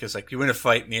too, because like you win a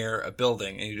fight near a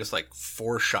building and you just like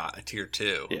 4-shot a tier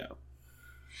 2. Yeah.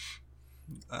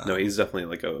 No, he's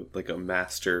definitely like a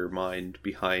mastermind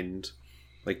behind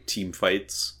like team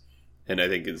fights, and I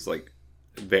think is like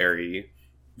very,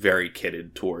 very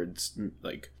kitted towards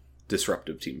like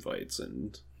disruptive team fights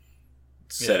and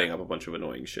setting up a bunch of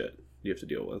annoying shit you have to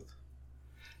deal with.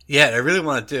 Yeah, I really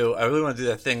want to do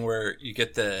that thing where you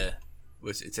get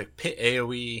it's a pit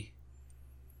AoE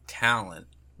talent,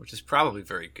 which is probably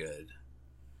very good.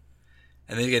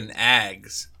 And then you get an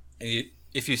Ags, and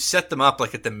if you set them up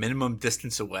like at the minimum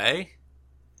distance away,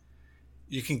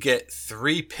 you can get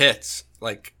 3 pits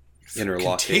like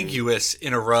Interlocking. contiguous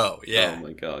in a row. Yeah. Oh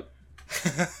my god.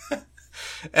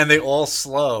 And they all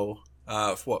slow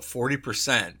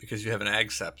 40% because you have an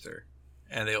Ag Scepter.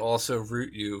 And they also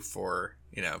root you for,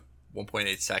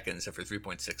 1.8 seconds every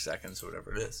 3.6 seconds or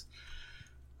whatever it is.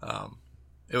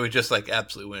 It would just like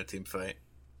absolutely win a team fight.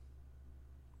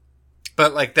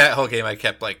 But like that whole game I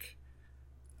kept like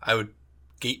I would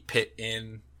gate pit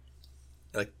in,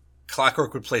 like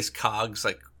Clockwork would place cogs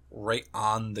like right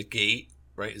on the gate,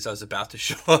 right as I was about to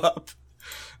show up.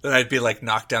 Then I'd be like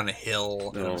knocked down a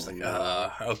hill, and I was like,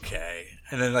 okay.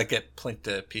 And then like get plinked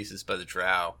to pieces by the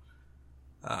drow,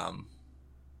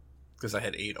 because I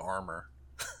had 8 armor.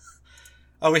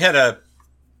 Oh, we had a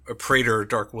Praetor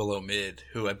Dark Willow mid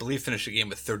who I believe finished the game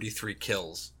with 33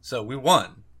 kills, so we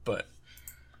won, but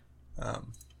a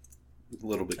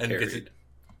little bit carried.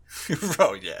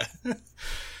 Oh yeah.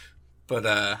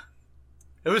 But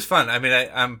it was fun. I mean,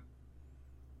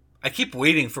 I keep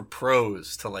waiting for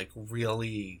pros to like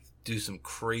really do some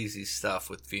crazy stuff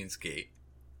with Fiend's Gate,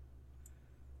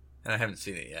 and I haven't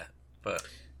seen it yet. But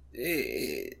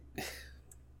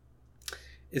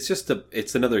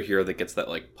it's another hero that gets that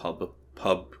like pub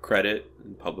credit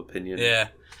and pub opinion. Yeah,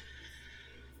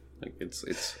 like it's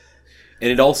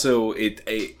and it also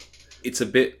it's a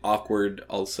bit awkward,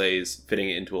 I'll say, is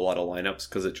fitting it into a lot of lineups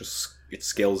because it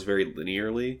scales very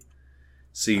linearly.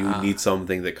 So you need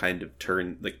something that kind of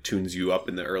tunes you up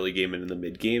in the early game and in the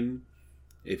mid game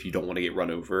if you don't want to get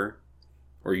run over,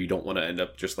 or you don't want to end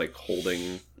up just like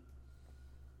holding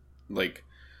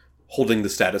the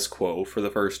status quo for the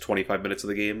first 25 minutes of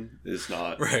the game is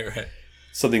not right.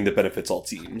 something that benefits all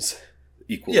teams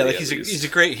equally. Yeah, like he's a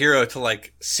great hero to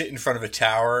like sit in front of a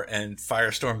tower and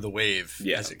firestorm the wave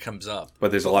as it comes up.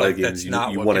 But there's a lot of games you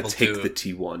want to take the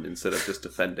T1 instead of just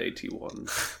defend a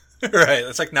T1. Right,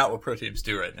 that's like not what pro teams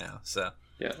do right now. So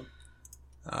yeah,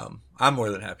 I'm more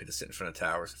than happy to sit in front of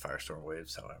towers and firestorm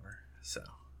waves. However, so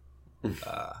 /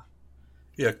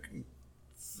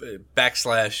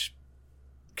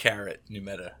 new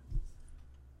meta.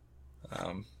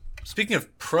 Speaking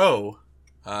of pro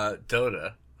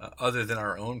Dota, other than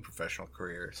our own professional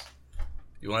careers,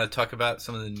 you want to talk about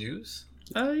some of the news?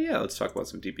 Yeah, let's talk about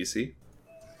some DPC.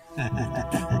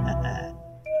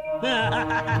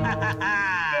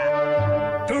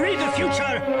 To read the future,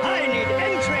 I need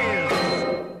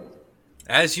entrails!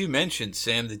 As you mentioned,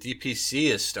 Sam, the DPC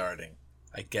is starting,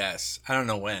 I guess. I don't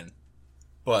know when.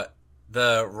 But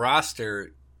the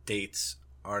roster dates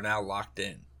are now locked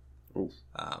in. Oof.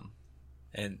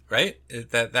 And, right?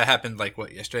 That happened, like,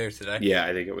 what, yesterday or today? Yeah,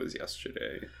 I think it was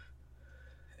yesterday.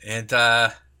 And,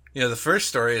 the first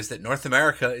story is that North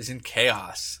America is in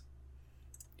chaos.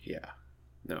 Yeah.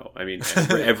 No, I mean,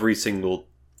 every single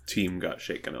team got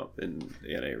shaken up in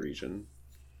the NA region.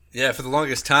 Yeah, for the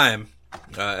longest time,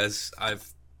 as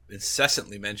I've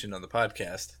incessantly mentioned on the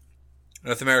podcast,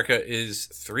 North America is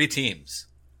 3 teams.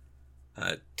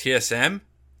 TSM,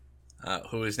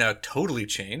 who is now totally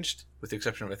changed, with the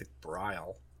exception of, I think,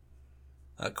 Bryle.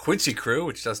 Quincy Crew,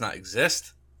 which does not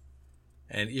exist.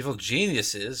 And Evil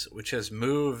Geniuses, which has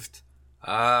moved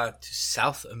to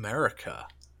South America.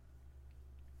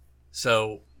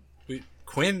 So,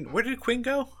 where did Quinn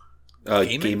go?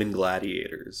 Gaming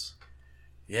Gladiators.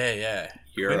 Yeah.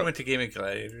 Europe. Quinn went to Gaming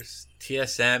Gladiators.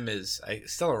 TSM is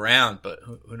still around, but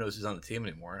who knows who's on the team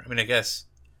anymore? I mean, I guess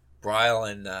Bryle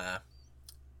and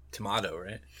Tomato,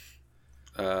 right?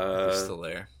 They're still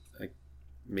there.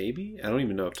 Maybe? I don't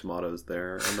even know if Tomato's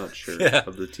there. I'm not sure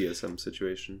of the TSM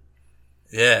situation.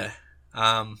 Yeah.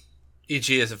 EG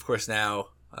is, of course, now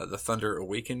the Thunder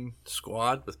Awaken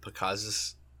squad with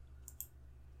Pekazis.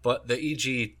 But the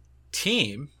EG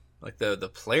team, like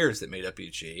the players that made up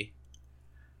EG,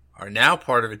 are now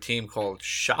part of a team called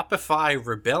Shopify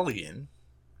Rebellion.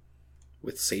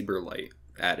 With Saberlight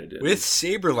added in. With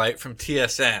Saberlight from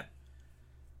TSM.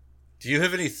 Do you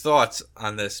have any thoughts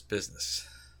on this business?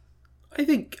 I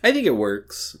think it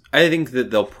works. I think that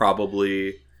they'll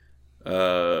probably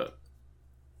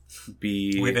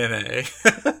be... Win NA.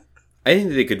 I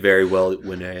think they could very well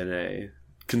win NA,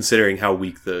 considering how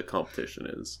weak the competition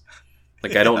is.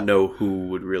 Like, I don't know who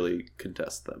would really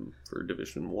contest them for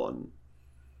Division 1.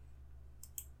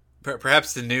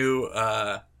 Perhaps the new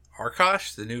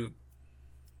Arkosh? The new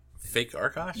fake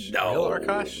Arkosh? No. Real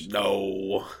Arkosh?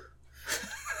 No.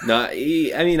 No,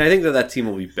 I mean, I think that team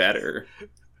will be better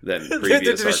than previous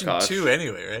They're Division Arkosh. 2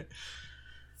 anyway, right?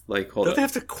 Like, hold Don't on. they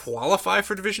have to qualify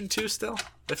for Division 2 still?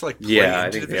 They have to, like, play Yeah, I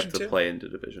into think they Division have to 2? play into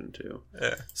Division 2.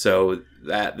 Yeah. So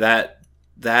that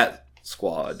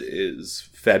squad is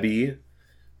Febby,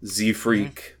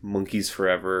 Z-Freak, Monkeys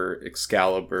Forever,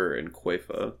 Excalibur, and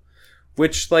Coifa.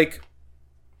 Which, like,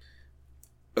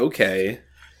 okay.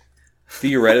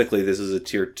 Theoretically, this is a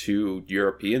Tier 2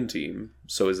 European team.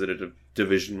 So is it a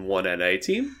Division 1 NA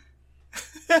team?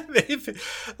 Maybe.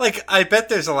 Like, I bet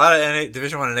there's a lot of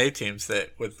Division 1 NA teams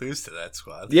that would lose to that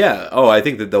squad. Yeah. Oh, I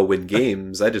think that they'll win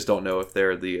games. I just don't know if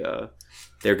they're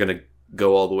they're going to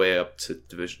go all the way up to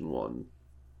Division 1.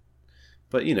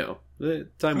 But, you know,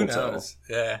 time Who will tell. knows?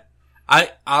 Yeah.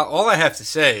 I all I have to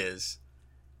say is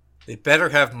they better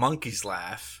have Monkeys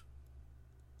laugh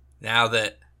now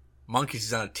that Monkeys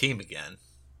is on a team again.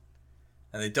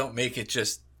 And they don't make it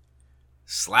just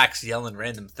Slacks yelling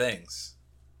random things.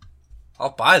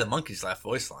 I'll buy the Monkeys laugh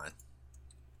voice line.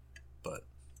 But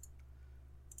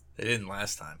they didn't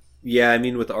last time. Yeah, I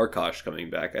mean, with Arkosh coming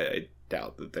back, I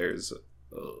doubt that there's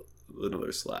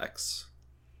another Slacks.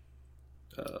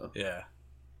 Yeah.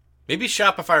 Maybe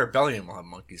Shopify Rebellion will have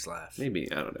Monkeys laugh.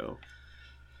 Maybe, I don't know.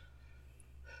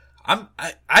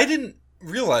 I didn't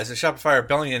realize that Shopify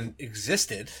Rebellion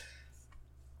existed.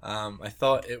 I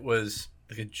thought it was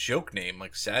like a joke name,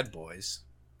 like Sad Boys.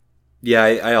 Yeah,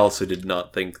 I also did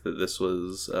not think that this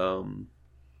was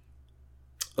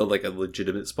like a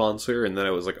legitimate sponsor, and then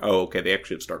I was like, oh, okay, they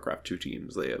actually have StarCraft 2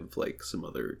 teams. They have like some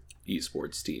other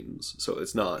esports teams, so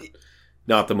it's not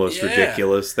the most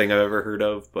ridiculous thing I've ever heard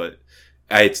of, but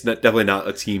it's definitely not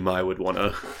a team I would want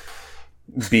to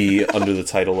be under the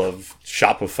title of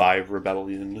Shopify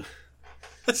Rebellion.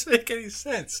 Doesn't make any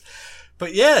sense.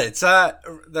 But yeah, it's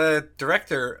the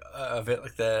director of it,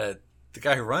 like the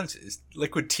guy who runs it, is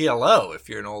Liquid TLO. If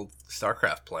you're an old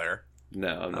StarCraft player,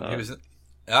 No, I'm not. he's an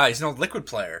old Liquid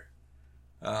player.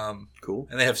 Cool.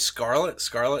 And they have Scarlet.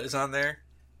 Scarlet is on there.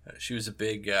 She was a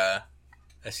big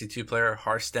SC2 player.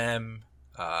 Harstem,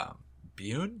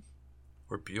 Bune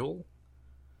or Buell.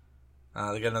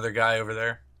 They got another guy over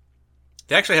there.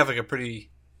 They actually have like a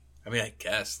pretty, I mean, I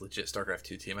guess legit StarCraft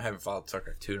 2 team. I haven't followed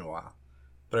StarCraft 2 in a while,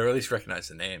 but I at least recognize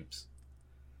the names.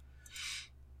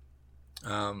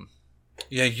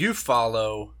 Yeah, you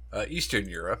follow Eastern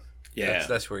Europe. Yeah.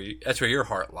 That's where your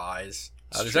heart lies.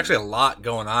 There's actually a lot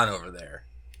going on over there.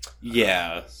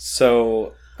 Yeah.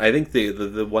 So I think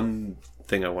the one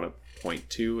thing I want to point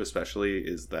to especially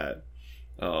is that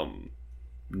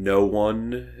no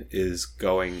one is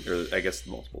going, or I guess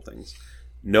multiple things.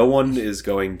 No one is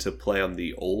going to play on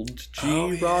the old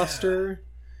G roster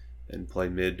and play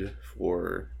mid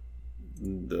for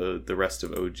the rest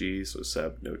of OG. So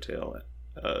Seb, No-Tail,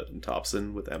 and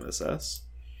Thompson with MSS.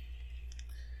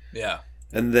 Yeah.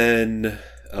 And then,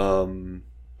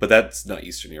 but that's not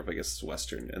Eastern Europe, I guess it's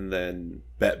Western. And then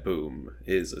Bet Boom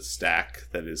is a stack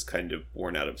that is kind of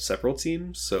born out of several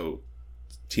teams. So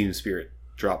Team Spirit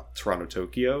dropped Toronto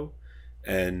Tokyo,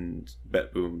 and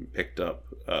Bet Boom picked up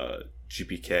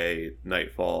GPK,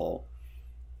 Nightfall,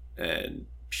 and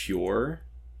Pure.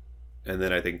 And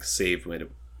then I think Save might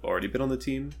have already been on the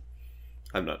team.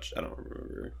 I don't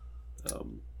remember.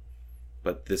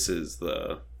 But this is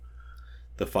the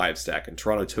 5 stack, and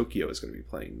Toronto Tokyo is going to be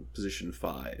playing position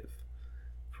 5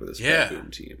 for this Bet Boom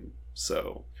team.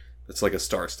 So it's like a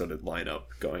star-studded lineup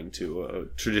going to a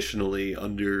traditionally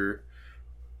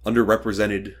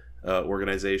underrepresented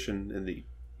organization in the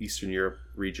Eastern Europe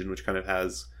region, which kind of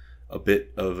has a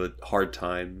bit of a hard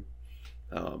time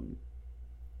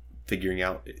figuring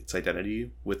out its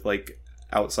identity with like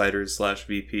outsiders /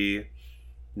 VP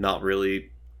not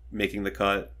really making the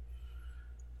cut.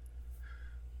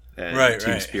 And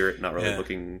Team Spirit not really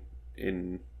looking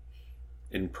in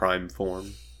prime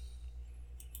form.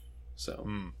 So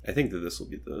I think that this will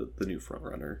be the new front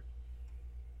runner.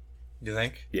 You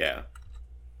think? Yeah.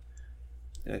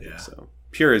 I think Yeah. so.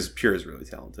 Pure is really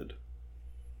talented.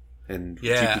 And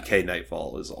Yeah. GPK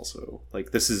Nightfall is also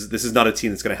like this is not a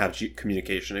team that's going to have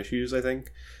communication issues. I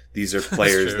think these are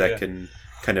players true, that yeah. can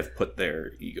kind of put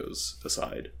their egos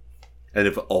aside, and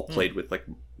have all played with like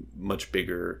much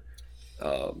bigger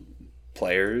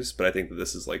players. But I think that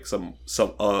this is like some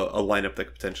a lineup that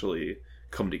could potentially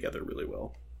come together really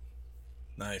well.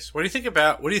 Nice. What do you think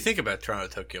about Toronto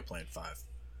Tokyo playing 5?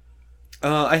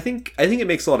 I think it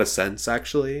makes a lot of sense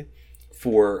actually.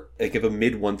 For like if a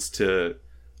mid wants to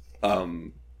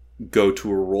go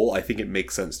to a role, I think it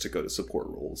makes sense to go to support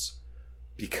roles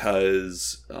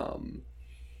because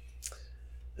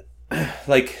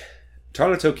like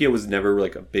Toronto Tokyo was never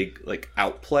like a big like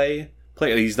outplay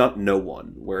player. He's not no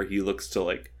one where he looks to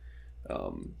like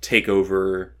take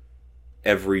over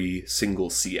every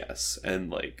single CS and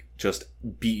like just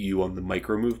beat you on the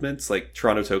micro movements. Like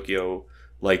Toronto Tokyo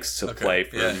likes to play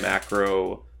for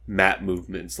macro map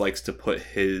movements, likes to put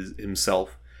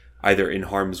himself either in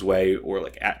harm's way or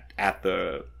like at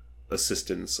the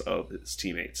assistance of his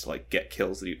teammates to like get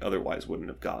kills that he otherwise wouldn't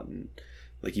have gotten.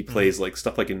 Like he plays like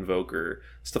stuff like Invoker,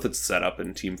 stuff that's set up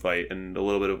in team fight, and a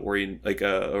little bit of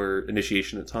or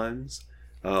initiation at times.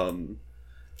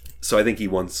 So I think he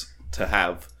wants to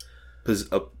have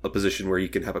a position where he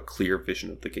can have a clear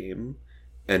vision of the game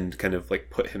and kind of like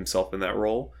put himself in that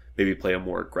role. Maybe play a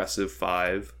more aggressive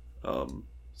 5,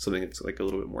 something that's like a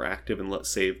little bit more active, and let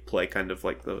Save play kind of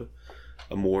like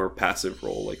a more passive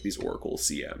role, like these Oracle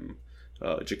CM,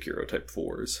 Jakiro type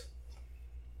 4s.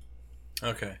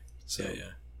 Okay. So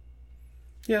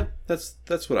Yeah.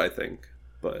 that's what I think.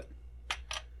 But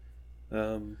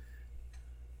Yeah,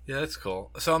 that's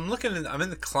cool. So I'm in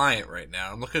the client right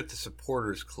now. I'm looking at the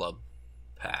supporters club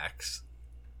packs.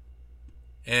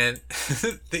 And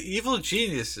the Evil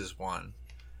Geniuses one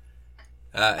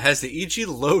has the EG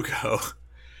logo,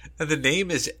 and the name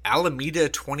is Alameda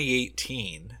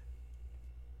 2018.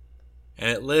 And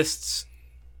it lists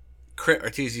Crit,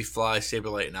 Arteezy, Fly,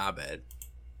 Saberlight, and Abed.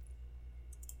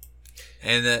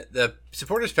 And the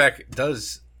supporters pack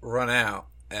does run out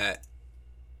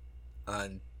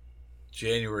on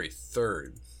January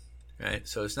 3rd, right?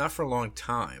 So it's not for a long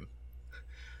time.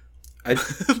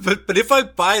 But if I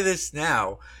buy this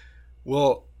now,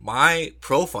 will my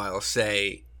profile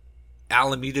say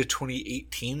Alameda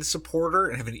 2018 supporter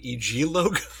and have an EG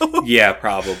logo? yeah,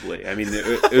 probably. I mean,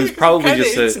 it was probably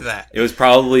it was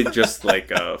probably just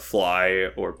like Fly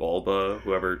or Bulba,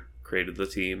 whoever created the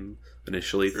team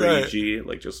initially for EG,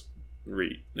 like just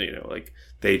like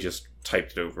they just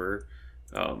typed it over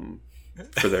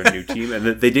for their new team,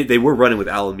 and they were running with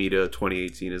Alameda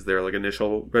 2018 as their like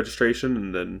initial registration,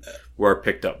 and then were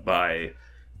picked up by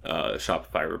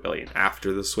Shopify Rebellion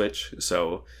after the switch.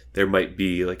 So there might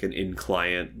be like an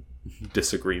in-client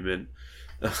disagreement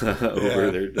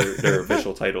over their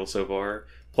official title so far.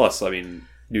 Plus, I mean,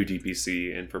 new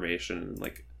DPC information,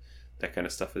 like that kind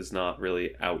of stuff is not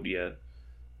really out yet.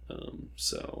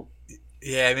 So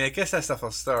yeah, I mean, I guess that stuff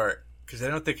will start because I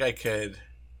don't think I could.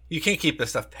 You can't keep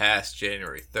this stuff past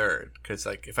January 3rd because,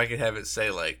 like, if I could have it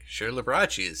say like Sher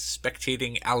Liberace is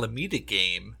spectating Alameda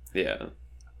game, yeah,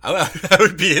 I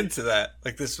would be into that.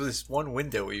 Like this one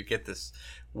window where you get this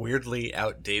weirdly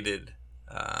outdated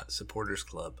supporters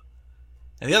club,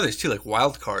 and the others too, like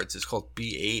Wildcards is called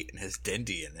B8 and has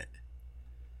Dendi in it.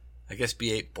 I guess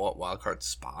B8 bought Wildcard's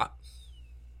spot.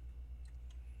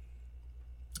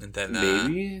 And then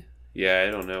maybe, yeah, I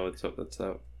don't know what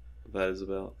that is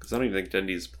about because I don't even think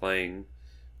Dendy's playing,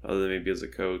 other than maybe as a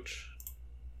coach.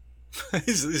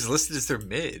 he's listed as their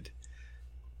mid.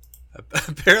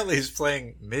 Apparently, he's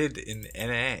playing mid in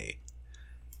NA.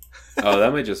 Oh,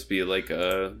 that might just be like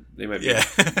they might be Yeah.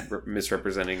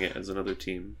 misrepresenting it as another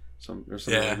team, something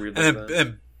Yeah, weird and like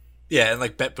then, that. and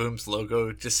like Bet Boom's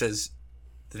logo just says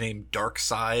the name Dark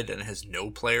Side and it has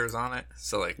no players on it.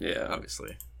 So like, Yeah.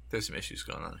 obviously there's some issues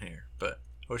going on here. But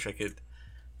I wish I could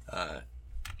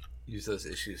use those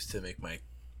issues to make my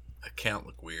account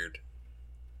look weird.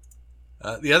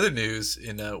 The other news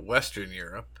in Western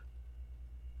Europe,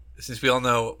 since we all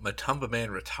know Matumba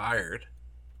Man retired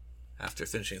after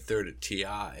finishing third at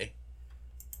TI,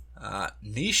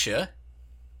 Nisha,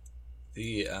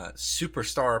 the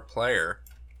superstar player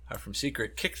from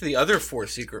Secret, kicked the other 4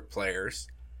 Secret players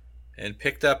and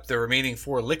picked up the remaining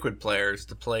 4 Liquid players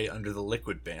to play under the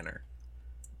Liquid banner.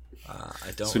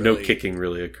 No kicking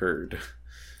really occurred.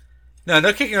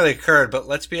 No kicking really occurred, but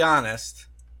let's be honest.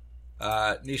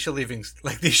 Nisha leaving,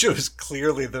 like, Nisha was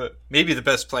clearly maybe the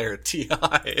best player at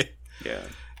TI. Yeah.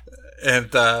 And,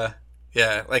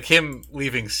 yeah, like him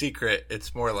leaving Secret,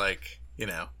 it's more like,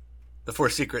 the 4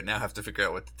 Secret now have to figure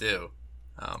out what to do.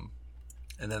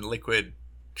 And then Liquid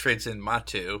trades in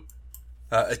Matu,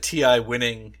 a TI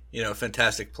winning,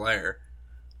 fantastic player,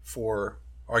 for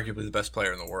arguably the best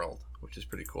player in the world, which is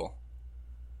pretty cool.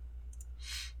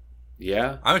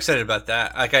 Yeah, I'm excited about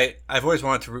that. Like I've always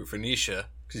wanted to root for Nisha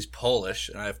because he's Polish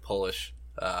and I have Polish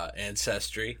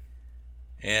ancestry,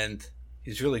 and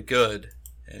he's really good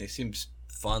and he seems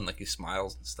fun. Like he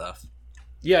smiles and stuff.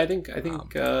 yeah. I think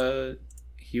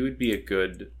he would be a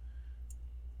good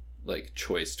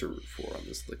choice to root for on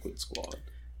this Liquid squad.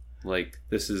 Like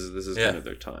this is kind of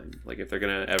their time. Like if they're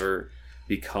gonna ever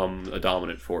become a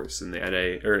dominant force in the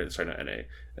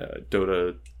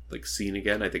Dota scene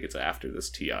again, I think it's after this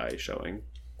TI showing.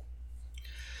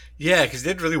 Yeah, because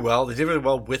they did really well. They did really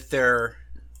well with their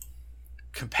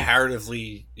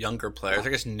comparatively younger players. I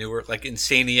guess newer, like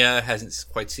Insania hasn't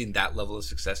quite seen that level of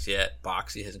success yet.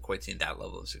 Boxy hasn't quite seen that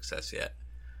level of success yet.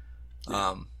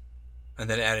 Yeah. And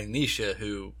then adding Nisha,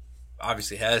 who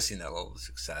obviously has seen that level of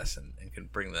success and can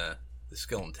bring the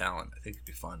skill and talent, I think it'd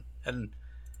be fun. And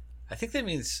I think that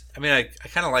means, I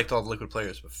kind of liked all the Liquid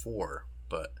players before,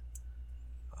 but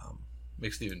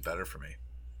makes it even better for me.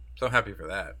 So I'm happy for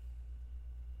that.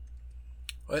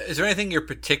 Is there anything you're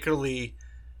particularly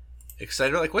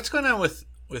excited about? Like, what's going on with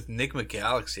Nigma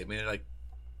Galaxy? I mean,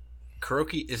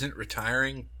 Kuroki isn't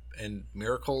retiring, and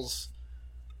Miracle's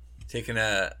taking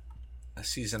a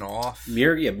season off.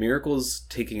 Miracle's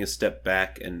taking a step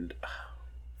back, and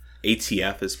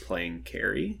ATF is playing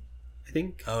carry, I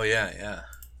think. Oh, yeah.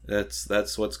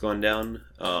 That's what's going down.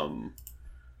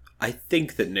 I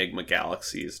think that Nigma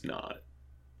Galaxy is not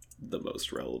the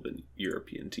most relevant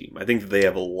European team. I think that they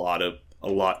have a lot.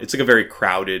 It's a very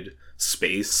crowded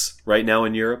space right now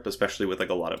in Europe, especially with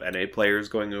a lot of NA players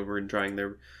going over and trying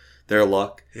their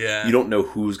luck. Yeah, you don't know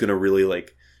who's gonna really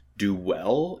do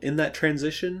well in that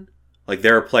transition.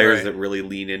 There are players that really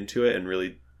lean into it and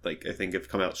really I think have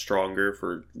come out stronger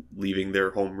for leaving their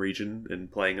home region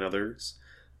and playing in others.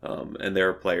 And there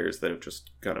are players that have just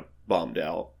kind of bombed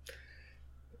out.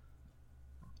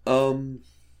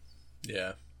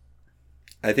 Yeah.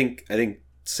 I think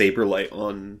Saberlight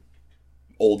on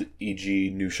old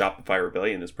EG New Shopify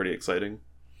Rebellion is pretty exciting.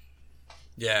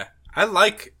 Yeah. I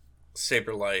like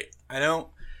Saberlight.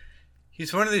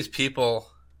 He's one of these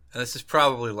people, and this is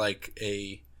probably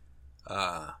a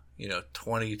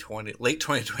 2020, late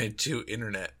 2022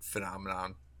 internet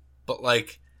phenomenon, but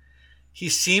he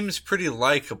seems pretty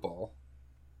likable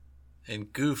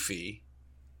and goofy.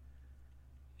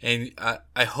 And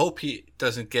I hope he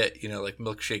doesn't get,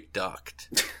 milkshake ducked,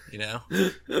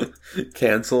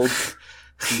 Canceled.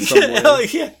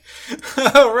 Yeah.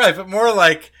 Oh, right. But more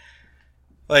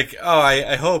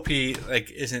I hope he,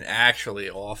 isn't actually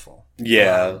awful.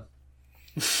 Yeah.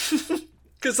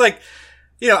 Because,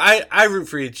 I root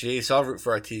for EG, so I'll root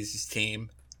for Arteezy's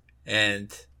team.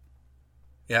 And,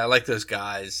 I like those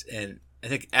guys. And I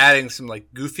think adding some,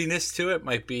 goofiness to it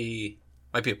might be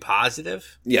a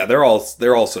positive. Yeah, they're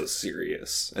also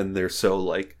serious, and they're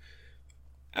so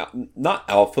not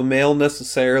alpha male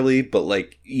necessarily, but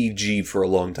EG for a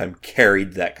long time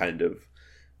carried that kind of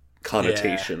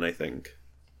connotation. Yeah. I think,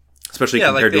 especially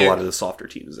compared to a lot of the softer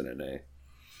teams in NA.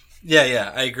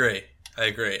 Yeah, I agree.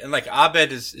 And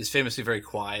Abed is famously very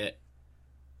quiet,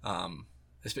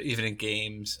 even in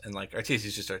games, and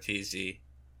Arteezy's just Arteezy,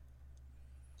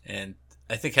 and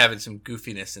I think having some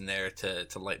goofiness in there to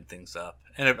lighten things up.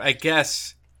 And I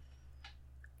guess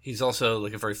he's also a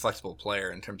very flexible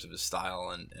player in terms of his style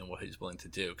and what he's willing to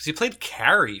do. Because he played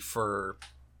carry for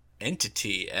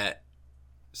Entity at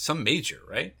some major,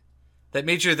 right? That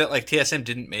major that TSM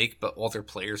didn't make, but all their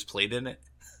players played in it.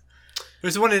 It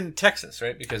was the one in Texas,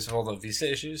 right? Because of all the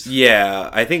visa issues. Yeah,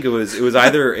 I think it was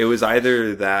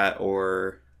either that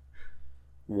or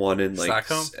one in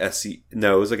Stockholm?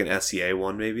 No, it was an SEA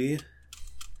one maybe.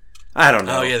 I don't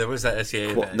know. Oh, yeah, there was that SEA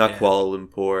event. Not Kuala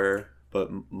Lumpur, but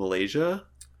Malaysia?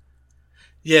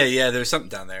 Yeah, there's something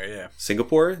down there, yeah.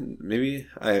 Singapore, maybe?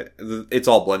 It's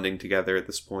all blending together at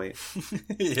this point.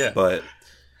 Yeah. But,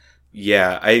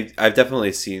 yeah, I've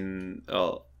definitely seen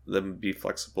them be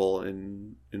flexible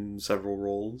in several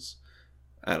roles.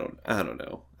 I don't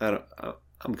know.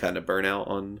 I'm kind of burnt out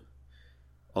on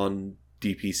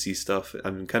DPC stuff.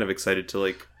 I'm kind of excited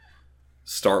to,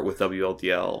 start with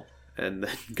WLDL and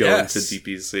then go into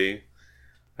DPC.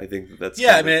 I think that's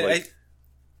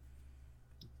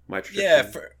my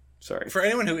trajectory. Yeah, for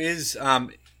anyone who is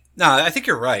I think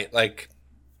you're right. Let's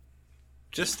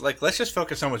just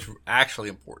focus on what's actually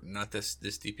important, not this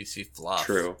DPC fluff.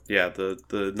 True. Yeah,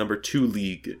 the number 2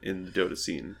 league in the Dota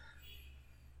scene.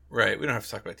 Right. We don't have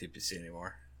to talk about DPC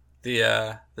anymore.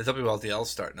 The WLDL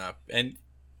starting up, and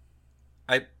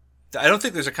I don't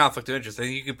think there's a conflict of interest. I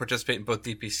think you can participate in both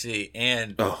DPC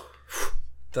and Oh,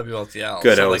 WLTL.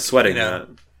 good. So, I was sweating you know, that.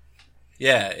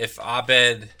 Yeah, if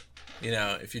Abed,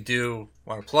 if you do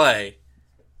want to play,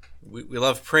 we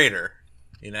love Prater,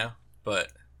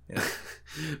 but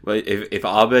But if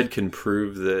Abed can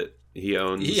prove that he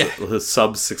owns a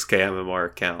sub 6K MMR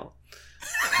account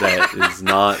that is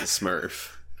not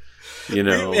Smurf,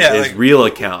 his real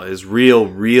account, his real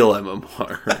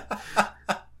MMR.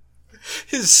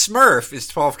 His Smurf is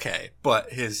 12K,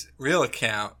 but his real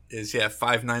account is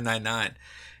 5999.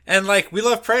 And we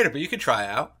love Prater, but you can try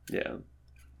out. Yeah.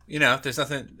 There's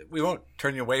nothing. We won't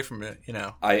turn you away from it.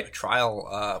 a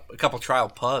couple trial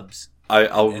pubs.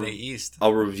 I'll NA East.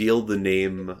 I'll reveal the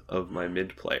name of my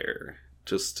mid player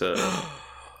just to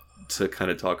kind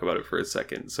of talk about it for a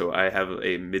second. So I have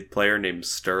a mid player named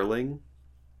Sterling,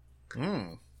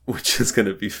 which is going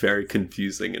to be very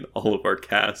confusing in all of our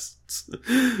casts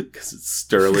because it's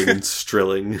Sterling and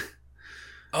Strilling.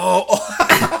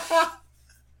 Oh.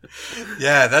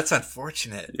 Yeah, that's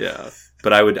unfortunate. Yeah,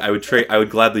 but I would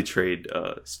gladly trade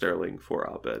Sterling for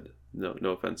Abed. No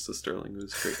offense to Sterling,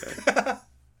 who's a great guy.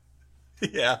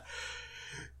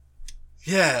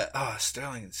 Yeah. Oh,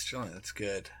 Sterling, that's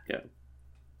good. Yeah.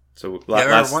 So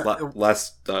last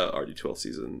RD12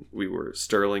 season, we were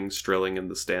Sterling, Strilling, and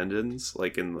the stand-ins,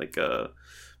 in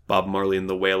Bob Marley and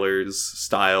the Wailers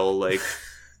style,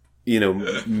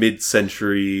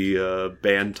 mid-century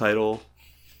band title.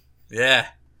 Yeah.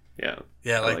 Yeah.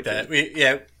 Yeah, I like that.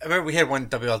 I remember we had one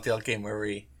WLTL game where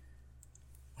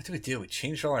what did we do? We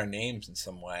changed all our names in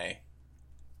some way.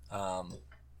 And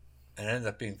it ended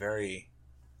up being very,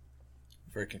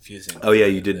 very confusing. Oh yeah,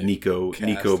 you did Nico,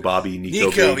 Bobby,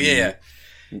 Nico, baby.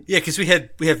 Yeah, because we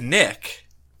have Nick,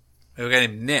 a guy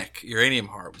named Nick Uranium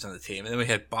Heart was on the team, and then we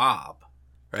had Bob,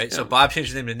 right? Yeah. So Bob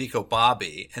changed his name to Nico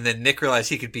Bobby, and then Nick realized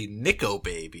he could be Nico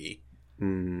Baby,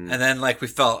 and then we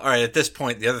felt all right. At this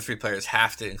point, the other three players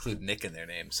have to include Nick in their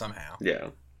name somehow. Yeah.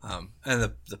 And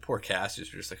the poor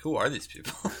casters were just who are these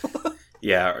people?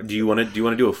 Yeah. Do you want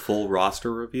to do a full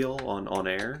roster reveal on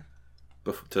air?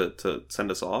 To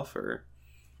send us off, or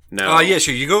no? Yeah,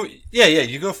 sure. You go. Yeah,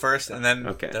 you go first, and then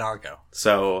then I'll go.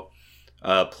 So,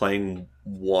 playing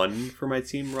 1 for my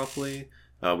team roughly.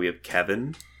 We have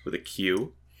Kevin with a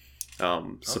Q,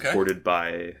 supported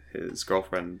by his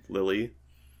girlfriend Lily,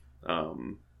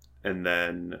 and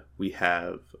then we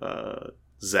have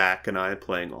Zach and I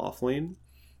playing offlane,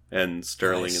 and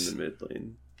Sterling in the mid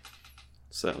lane.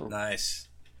 So nice.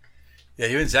 Yeah,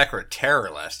 you and Zach were a terror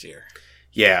last year.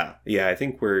 Yeah, I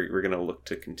think we're gonna look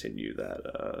to continue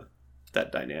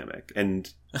that dynamic, and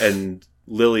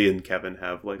Lily and Kevin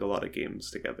have a lot of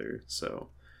games together, so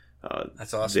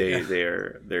that's awesome.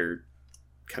 They're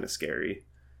kind of scary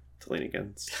to lean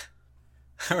against.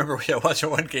 I remember watching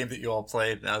one game that you all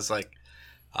played, and I was like,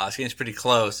 "This game's pretty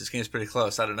close.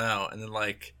 I don't know." And then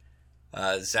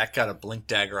Zach got a blink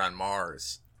dagger on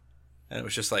Mars, and it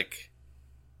was just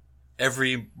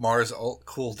every Mars ult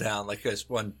cooled down, you guys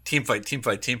won team fight, and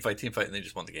they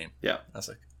just won the game. Yeah. I was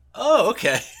like, oh,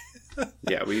 okay.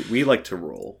 Yeah, we like to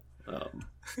roll.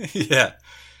 Yeah,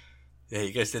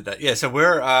 you guys did that. Yeah, so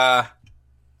we're our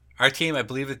team. I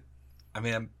believe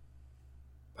the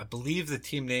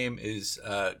team name is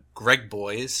Greg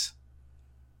Boys,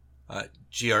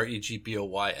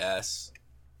 GREGBOYS,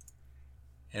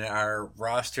 and our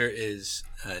roster is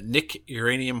Nick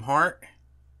Uranium Heart.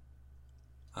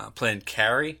 Playing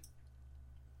carry,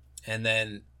 and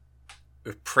then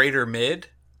with Prater mid,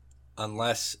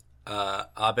 unless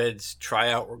Abed's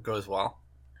tryout goes well.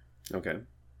 Okay.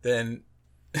 Then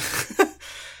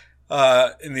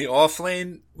in the off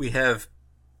lane we have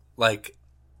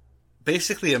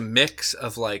basically a mix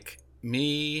of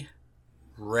me,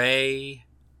 Ray,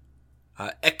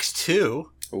 X2,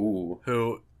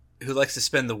 who likes to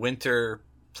spend the winter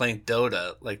playing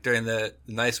Dota. During the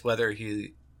nice weather,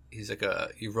 he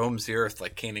roams the earth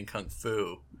like Kane in Kung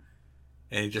Fu,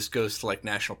 and he just goes to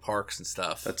national parks and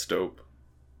stuff. That's dope.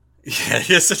 Yeah,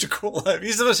 he has such a cool life.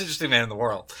 He's the most interesting man in the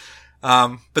world.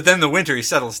 But then in the winter, he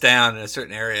settles down in a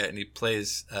certain area and he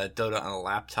plays Dota on a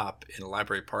laptop in a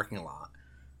library parking lot,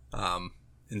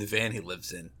 in the van he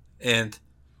lives in. And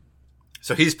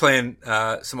so he's playing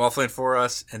some offlane for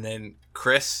us, and then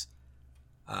Chris,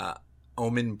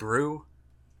 Omen Brew,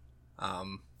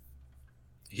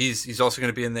 he's also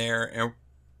going to be in there, and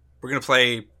we're going to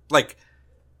play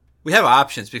we have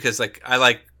options because I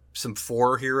like some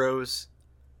 4 heroes,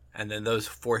 and then those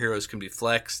 4 heroes can be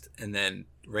flexed, and then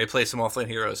Ray plays some offlane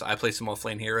heroes, I play some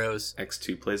offlane heroes.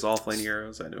 X2 plays offlane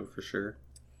heroes, I know for sure.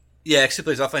 Yeah, X2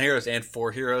 plays offlane heroes and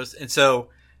 4 heroes, and so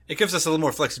it gives us a little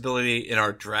more flexibility in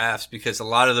our drafts because a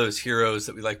lot of those heroes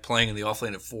that we like playing in the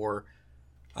offlane of 4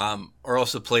 are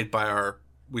also played by our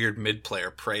weird mid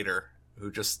player Praetor,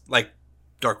 who just like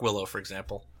Dark Willow, for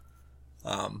example.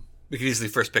 We could easily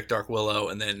first pick Dark Willow,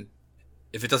 and then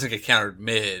if it doesn't get countered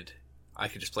mid, I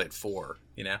could just play it 4,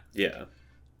 you know? Yeah.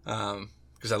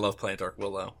 Because I love playing Dark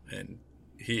Willow, and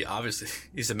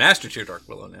he's a master tier Dark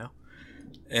Willow now.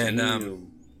 And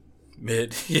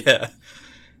mid, yeah.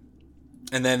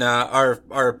 And then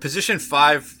our position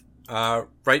 5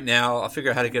 right now, I'll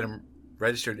figure out how to get him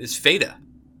registered, is Fada.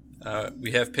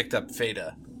 We have picked up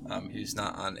Fada. He's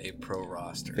not on a pro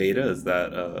roster. Fada, is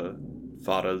that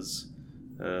Fada's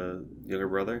younger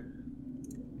brother?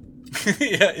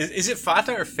 Yeah, is it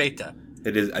Fata or Fata?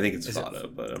 It is. I think it's Fada,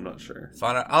 but I'm not sure.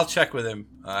 Fata. I'll check with him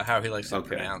how he likes it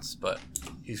pronounced, but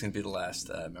he's gonna be the last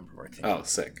member of our team. Oh,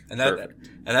 sick! And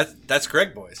Perfect. that's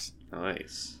Greg, boys.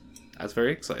 Nice. That's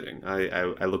very exciting.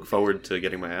 I look forward to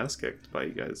getting my ass kicked by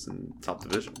you guys in top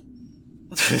division.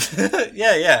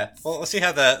 Yeah. Well, let's see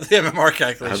how the MMR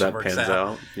calculation How that works pans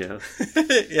out. Yeah.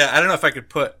 Yeah, I don't know if I could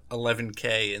put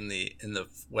 11K in the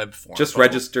web form. Just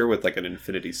register with like an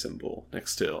infinity symbol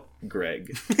next to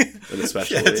Greg, and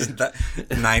especially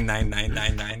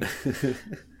 99999.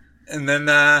 And then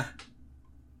and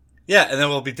then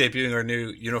we'll be debuting our new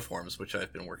uniforms, which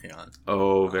I've been working on.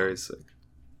 Oh, very sick.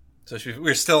 So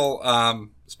we're still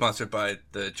sponsored by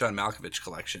the John Malkovich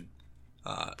collection,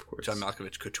 John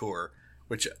Malkovich Couture,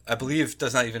 which I believe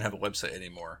does not even have a website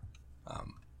anymore.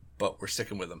 But we're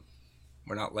sticking with them.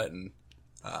 We're not letting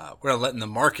the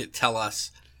market tell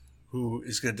us who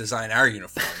is going to design our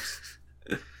uniforms.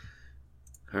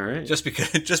 All right. Just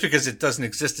because it doesn't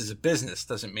exist as a business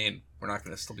doesn't mean we're not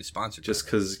going to still be sponsored. Just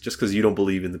because you don't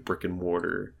believe in the brick and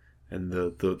mortar and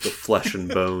the flesh and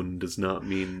bone does not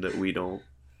mean that we don't.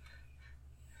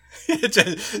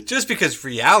 Just because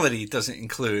reality doesn't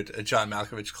include a John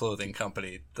Malkovich clothing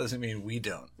company doesn't mean we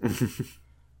don't.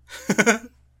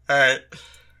 All right.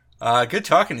 Good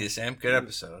talking to you, Sam. Good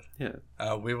episode. Yeah.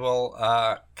 We will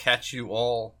catch you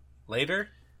all later.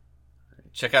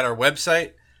 Check out our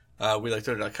website,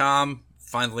 weliketoto.com.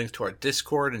 Find the link to our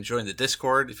Discord and join the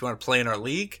Discord if you want to play in our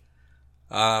league.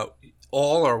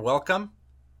 All are welcome.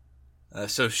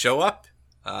 So show up.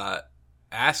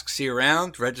 Ask, see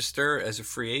around, register as a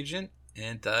free agent,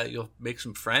 and you'll make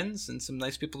some friends and some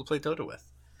nice people to play Dota with.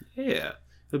 Yeah.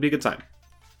 It'll be a good time.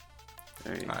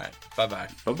 All right. Bye-bye.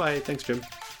 Bye-bye. Thanks, Jim.